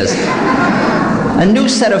 she says. A new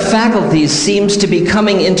set of faculties seems to be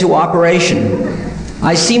coming into operation.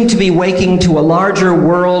 I seem to be waking to a larger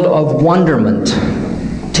world of wonderment,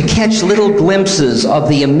 to catch little glimpses of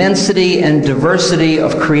the immensity and diversity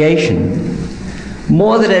of creation.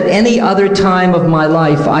 More than at any other time of my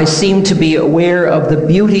life, I seem to be aware of the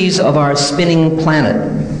beauties of our spinning planet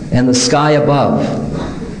and the sky above.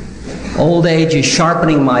 Old age is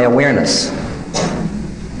sharpening my awareness.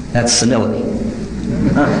 That's senility.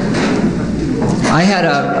 I had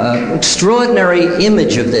an extraordinary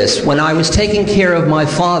image of this when I was taking care of my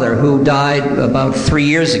father, who died about 3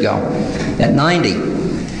 years ago at 90.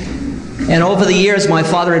 And over the years, my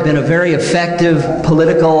father had been a very effective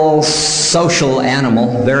political, social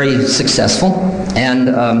animal, very successful. And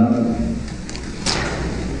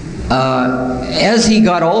as he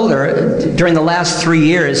got older, during the last 3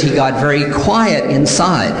 years, he got very quiet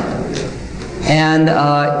inside. And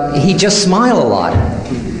he just smiled a lot.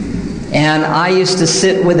 And I used to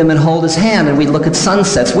sit with him and hold his hand, and we'd look at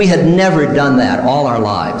sunsets. We had never done that all our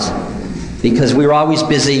lives, because we were always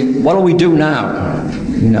busy. What do we do now?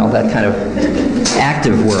 You know, that kind of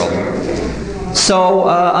active world. So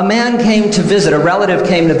a man came to visit, a relative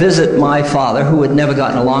came to visit my father, who had never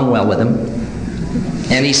gotten along well with him.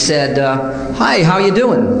 And he said, hi, how you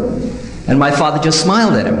doing? And my father just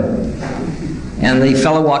smiled at him. And the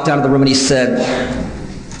fellow walked out of the room and he said,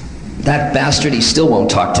 that bastard, he still won't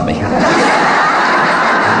talk to me. And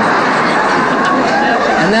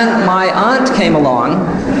then my aunt came along,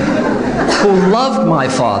 who loved my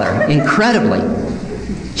father incredibly.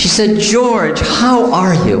 She said, George, how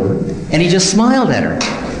are you? And he just smiled at her.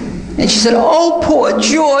 And she said, oh, poor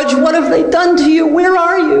George, what have they done to you? Where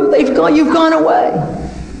are you? You've gone away.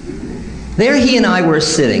 There he and I were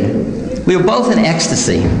sitting. We were both in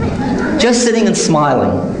ecstasy, just sitting and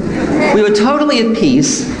smiling. We were totally at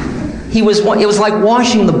peace. It was like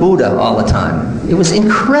washing the Buddha all the time. It was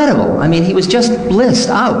incredible. I mean, he was just blissed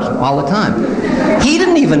out all the time. He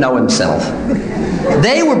didn't even know himself.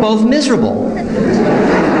 They were both miserable.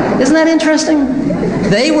 Isn't that interesting?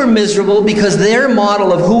 They were miserable because their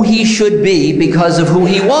model of who he should be because of who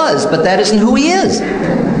he was, but that isn't who he is.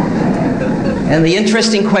 And the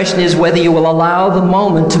interesting question is whether you will allow the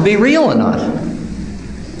moment to be real or not.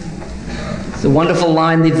 It's a wonderful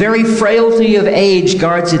line, the very frailty of age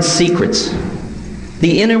guards its secrets.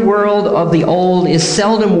 The inner world of the old is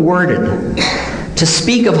seldom worded. To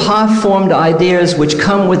speak of half-formed ideas which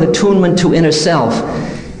come with attunement to inner self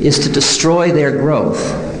is to destroy their growth,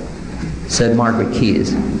 said Margaret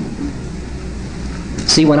Keyes.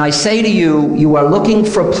 See, when I say to you, you are looking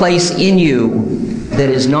for a place in you that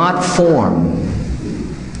is not form,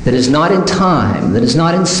 that is not in time, that is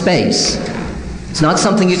not in space. It's not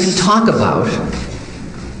something you can talk about.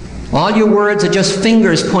 All your words are just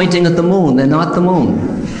fingers pointing at the moon. They're not the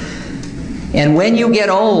moon. And when you get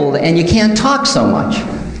old and you can't talk so much,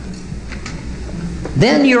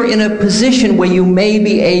 then you're in a position where you may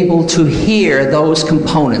be able to hear those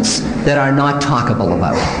components that are not talkable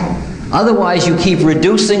about. Otherwise, you keep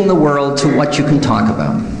reducing the world to what you can talk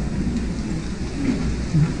about.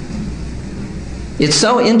 It's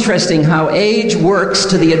so interesting how age works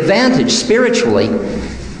to the advantage spiritually.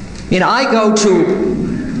 You know, I go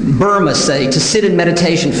to Burma, say, to sit in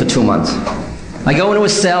meditation for 2 months. I go into a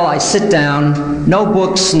cell, I sit down, no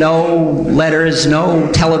books, no letters,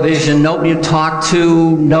 no television, nobody to talk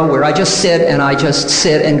to, nowhere. I just sit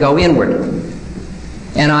and go inward.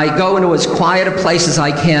 And I go into as quiet a place as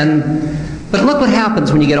I can. But look what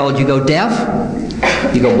happens when you get old. You go deaf,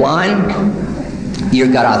 you go blind,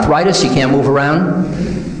 you've got arthritis, you can't move around.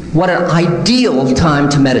 What an ideal time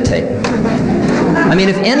to meditate. I mean,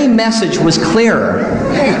 if any message was clearer,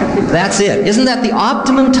 that's it. Isn't that the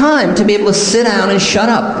optimum time to be able to sit down and shut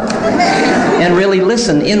up and really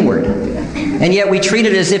listen inward? And yet we treat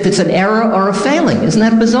it as if it's an error or a failing. Isn't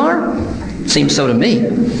that bizarre? Seems so to me.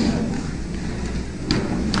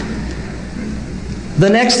 The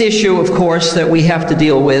next issue, of course, that we have to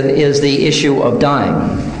deal with is the issue of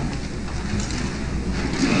dying.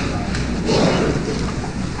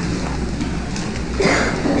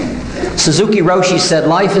 Suzuki Roshi said,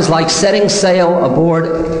 life is like setting sail aboard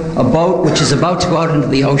a boat which is about to go out into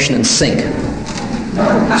the ocean and sink.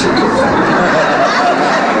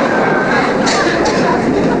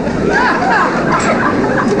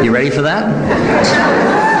 to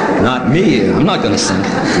that? Not me. I'm not going to sink.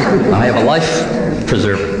 I have a life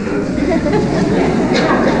preserver.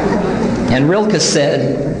 And Rilke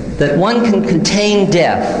said that one can contain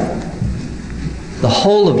death, the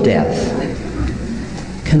whole of death,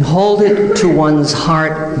 can hold it to one's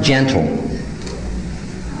heart gentle,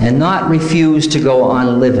 and not refuse to go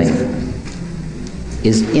on living,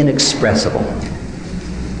 is inexpressible.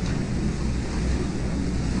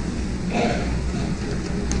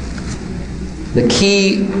 The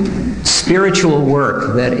key spiritual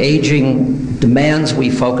work that aging demands we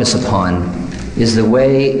focus upon is the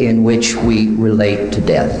way in which we relate to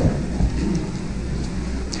death.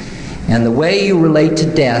 And the way you relate to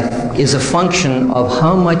death is a function of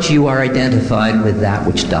how much you are identified with that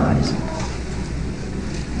which dies.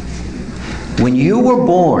 When you were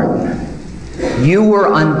born, you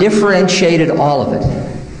were undifferentiated, all of it.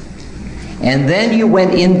 And then you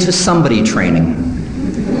went into somebody training.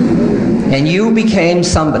 And you became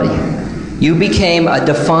somebody. You became a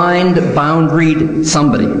defined, boundaried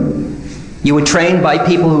somebody. You were trained by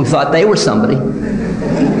people who thought they were somebody.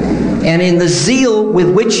 And in the zeal with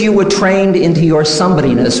which you were trained into your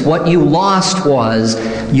somebodyness, what you lost was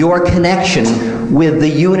your connection with the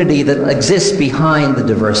unity that exists behind the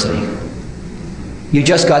diversity. You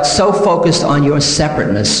just got so focused on your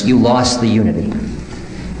separateness, you lost the unity.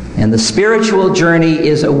 And the spiritual journey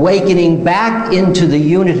is awakening back into the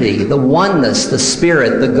unity, the oneness, the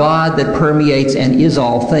spirit, the God that permeates and is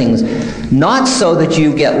all things. Not so that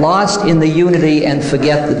you get lost in the unity and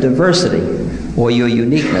forget the diversity or your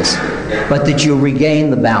uniqueness, but that you regain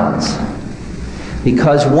the balance.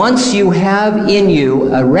 Because once you have in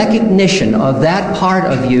you a recognition of that part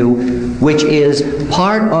of you which is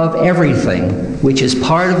part of everything, which is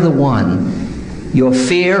part of the one, your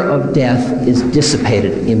fear of death is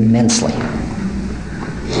dissipated immensely.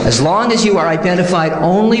 As long as you are identified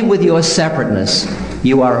only with your separateness,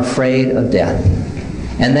 you are afraid of death.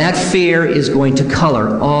 And that fear is going to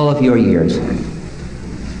color all of your years.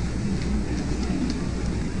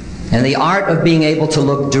 And the art of being able to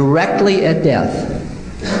look directly at death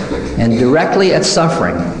and directly at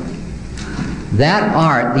suffering, that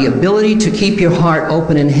art, the ability to keep your heart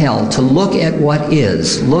open in hell, to look at what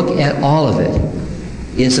is, look at all of it,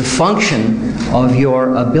 is a function of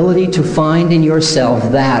your ability to find in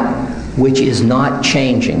yourself that which is not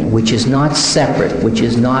changing, which is not separate, which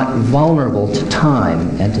is not vulnerable to time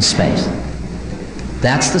and to space.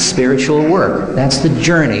 That's the spiritual work. That's the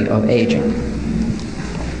journey of aging.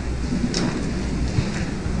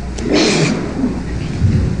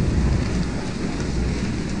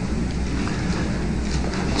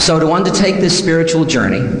 So to undertake this spiritual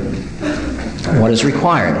journey, what is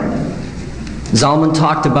required? Zalman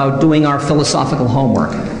talked about doing our philosophical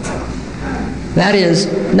homework. That is,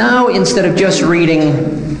 now instead of just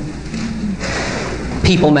reading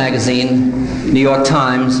People magazine, New York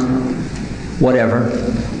Times, whatever,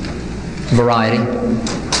 Variety,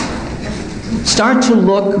 start to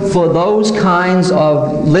look for those kinds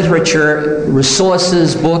of literature,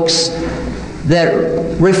 resources, books that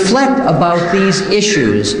reflect about these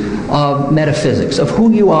issues of metaphysics, of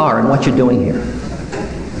who you are and what you're doing here.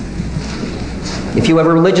 If you have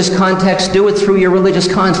a religious context, do it through your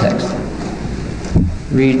religious context.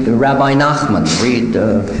 Read Rabbi Nachman, read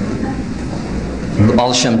the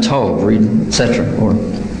Baal Shem Tov, read etc. Or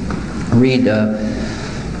read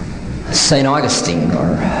St. Augustine,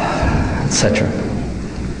 or etc.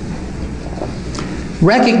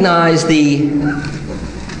 Recognize the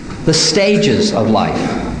stages of life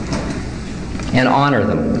and honor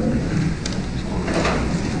them,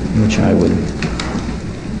 which I would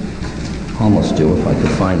almost do if I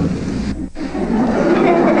could find them.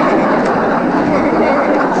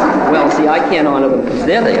 Well, see, I can't honor them because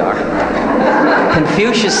there they are.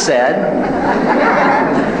 Confucius said,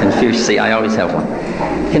 see, I always have one.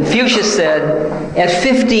 Confucius said, at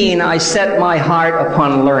 15 I set my heart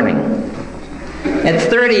upon learning. At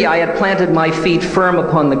 30 I had planted my feet firm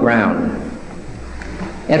upon the ground.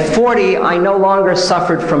 At 40 I no longer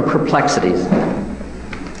suffered from perplexities.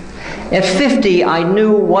 At 50, I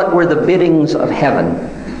knew what were the biddings of heaven.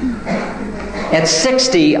 At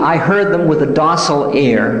 60, I heard them with a docile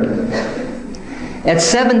ear. At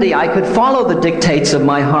 70, I could follow the dictates of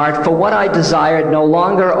my heart, for what I desired no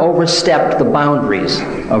longer overstepped the boundaries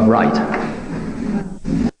of right.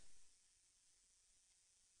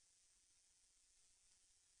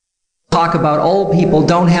 Talk about old people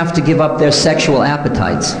don't have to give up their sexual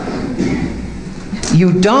appetites.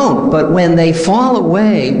 You don't, but when they fall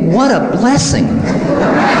away, what a blessing.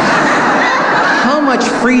 How much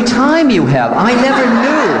free time you have. I never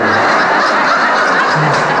knew.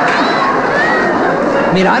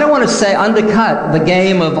 I mean, I don't want to say undercut the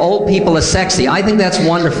game of old people are sexy. I think that's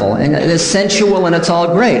wonderful, and it's sensual, and it's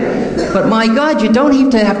all great. But my God, you don't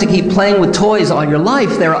even have to keep playing with toys all your life.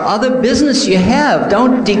 There are other business you have.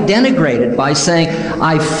 Don't denigrate it by saying,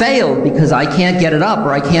 I failed because I can't get it up,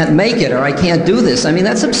 or I can't make it, or I can't do this. I mean,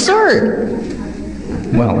 that's absurd.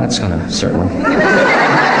 Well, that's going to certainly...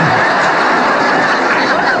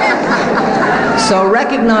 So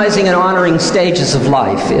recognizing and honoring stages of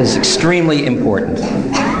life is extremely important.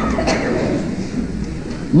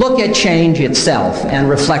 Look at change itself and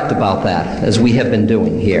reflect about that, as we have been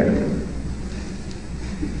doing here.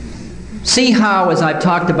 See how, as I've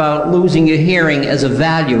talked about, losing your hearing as a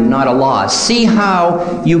value, not a loss. See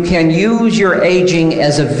how you can use your aging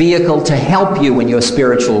as a vehicle to help you in your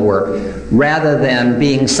spiritual work, rather than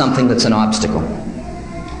being something that's an obstacle.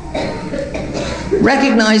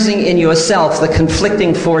 Recognizing in yourself the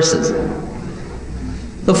conflicting forces.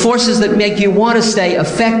 The forces that make you want to stay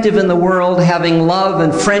effective in the world, having love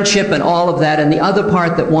and friendship and all of that, and the other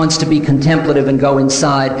part that wants to be contemplative and go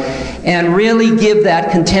inside, and really give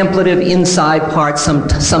that contemplative inside part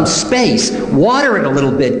some space. Water it a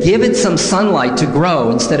little bit. Give it some sunlight to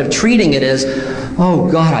grow, instead of treating it as, oh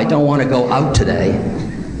God, I don't want to go out today,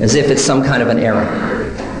 as if it's some kind of an error.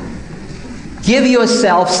 Give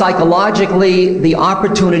yourself psychologically the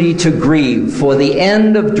opportunity to grieve for the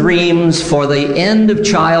end of dreams, for the end of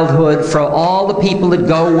childhood, for all the people that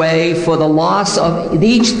go away, for the loss of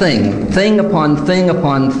each thing upon thing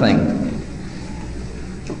upon thing.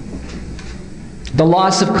 The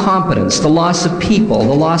loss of competence, the loss of people,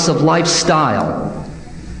 the loss of lifestyle,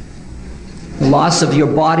 the loss of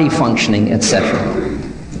your body functioning, etc.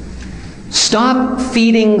 Stop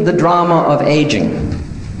feeding the drama of aging.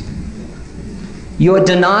 Your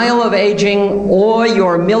denial of aging or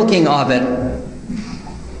your milking of it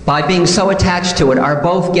by being so attached to it are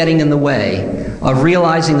both getting in the way of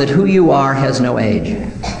realizing that who you are has no age.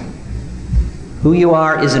 Who you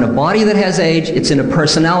are is in a body that has age, it's in a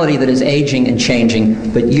personality that is aging and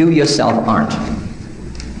changing, but you yourself aren't.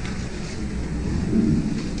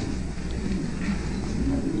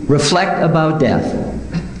 Reflect about death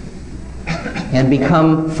and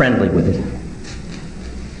become friendly with it.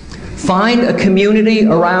 Find a community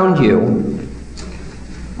around you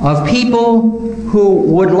of people who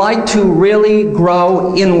would like to really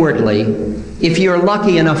grow inwardly, if you're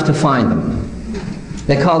lucky enough to find them.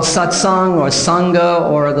 They're called satsang or sangha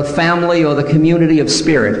or the family or the community of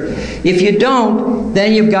spirit. If you don't,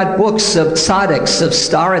 then you've got books of tzaddiks, of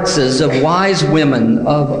staritzas, of wise women,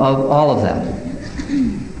 of all of that.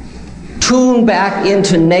 Tune back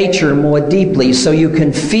into nature more deeply so you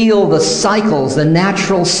can feel the cycles, the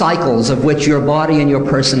natural cycles of which your body and your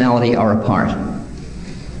personality are a part.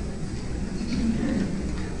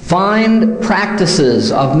 Find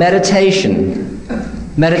practices of meditation,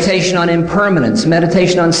 meditation on impermanence,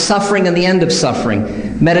 meditation on suffering and the end of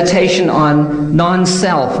suffering, meditation on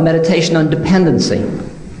non-self, meditation on dependency.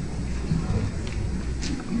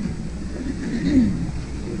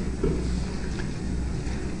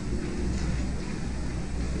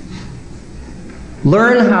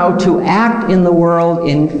 Learn how to act in the world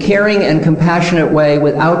in a caring and compassionate way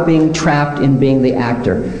without being trapped in being the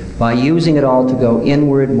actor, by using it all to go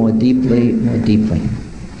inward more deeply, more deeply.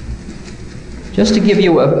 Just to give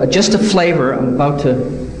you just a flavor, I'm about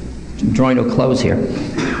to draw to a close here.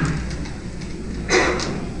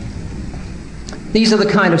 These are the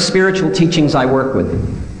kind of spiritual teachings I work with.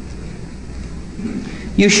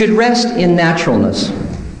 You should rest in naturalness.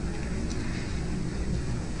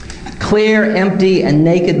 Clear, empty, and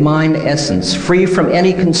naked mind essence, free from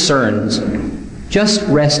any concerns. Just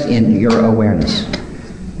rest in your awareness.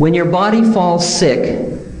 When your body falls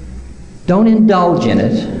sick, don't indulge in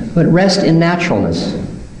it, but rest in naturalness.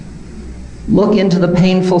 Look into the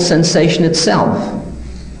painful sensation itself.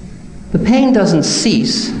 The pain doesn't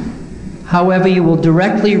cease. However, you will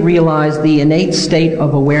directly realize the innate state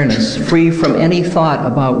of awareness, free from any thought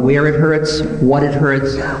about where it hurts, what it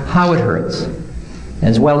hurts, how it hurts,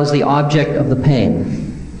 as well as the object of the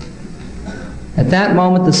pain. At that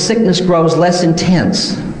moment, the sickness grows less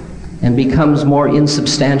intense and becomes more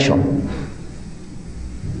insubstantial.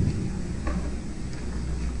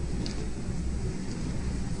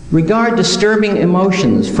 Regard disturbing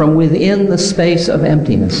emotions from within the space of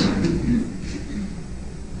emptiness.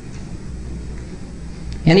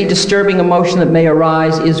 Any disturbing emotion that may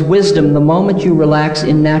arise is wisdom the moment you relax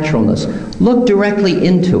in naturalness. Look directly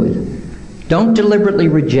into it. Don't deliberately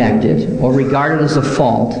reject it or regard it as a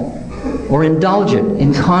fault or indulge it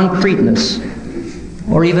in concreteness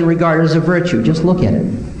or even regard it as a virtue. Just look at it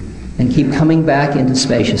and keep coming back into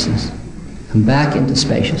spaciousness. Come back into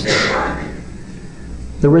spaciousness.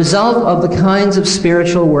 The result of the kinds of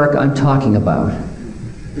spiritual work I'm talking about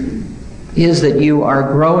is that you are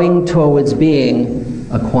growing towards being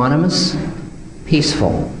equanimous,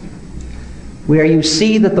 peaceful, where you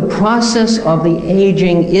see that the process of the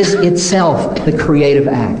aging is itself the creative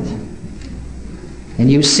act.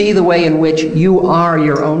 And you see the way in which you are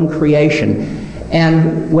your own creation.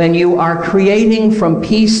 And when you are creating from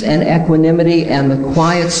peace and equanimity and the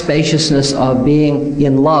quiet spaciousness of being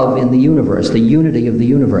in love in the universe, the unity of the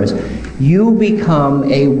universe, you become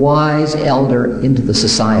a wise elder into the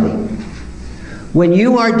society. When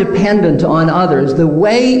you are dependent on others, the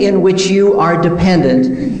way in which you are dependent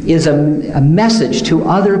is a message to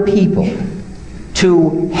other people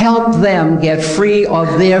to help them get free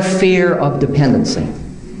of their fear of dependency.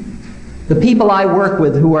 The people I work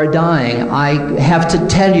with who are dying, I have to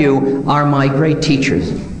tell you, are my great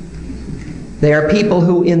teachers. They are people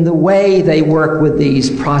who, in the way they work with these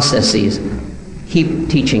processes, keep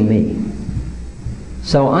teaching me.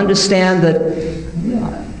 So understand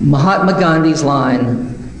that Mahatma Gandhi's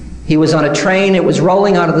line, he was on a train, it was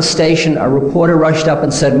rolling out of the station, a reporter rushed up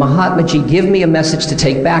and said, "Mahatmaji, give me a message to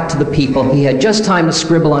take back to the people." He had just time to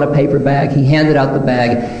scribble on a paper bag. He handed out the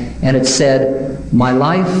bag, and it said, "My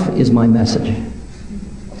life is my message."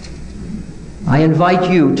 I invite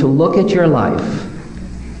you to look at your life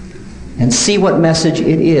and see what message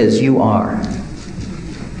it is you are.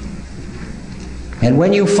 And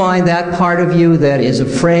when you find that part of you that is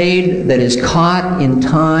afraid, that is caught in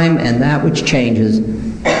time and that which changes,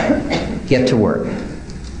 get to work.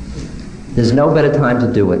 There's no better time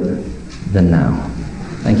to do it than now.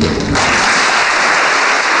 Thank you.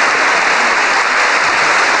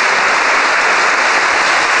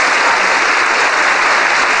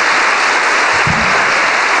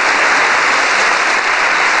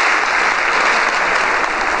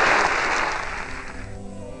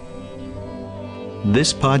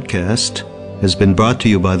 This podcast has been brought to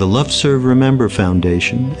you by the Love Serve Remember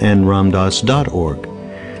Foundation and Ramdas.org.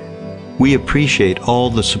 We appreciate all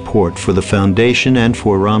the support for the foundation and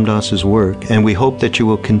for Ram Dass's work, and we hope that you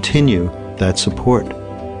will continue that support.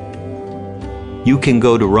 You can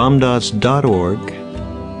go to Ramdas.org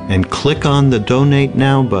and click on the Donate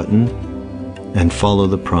Now button and follow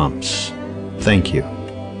the prompts. Thank you.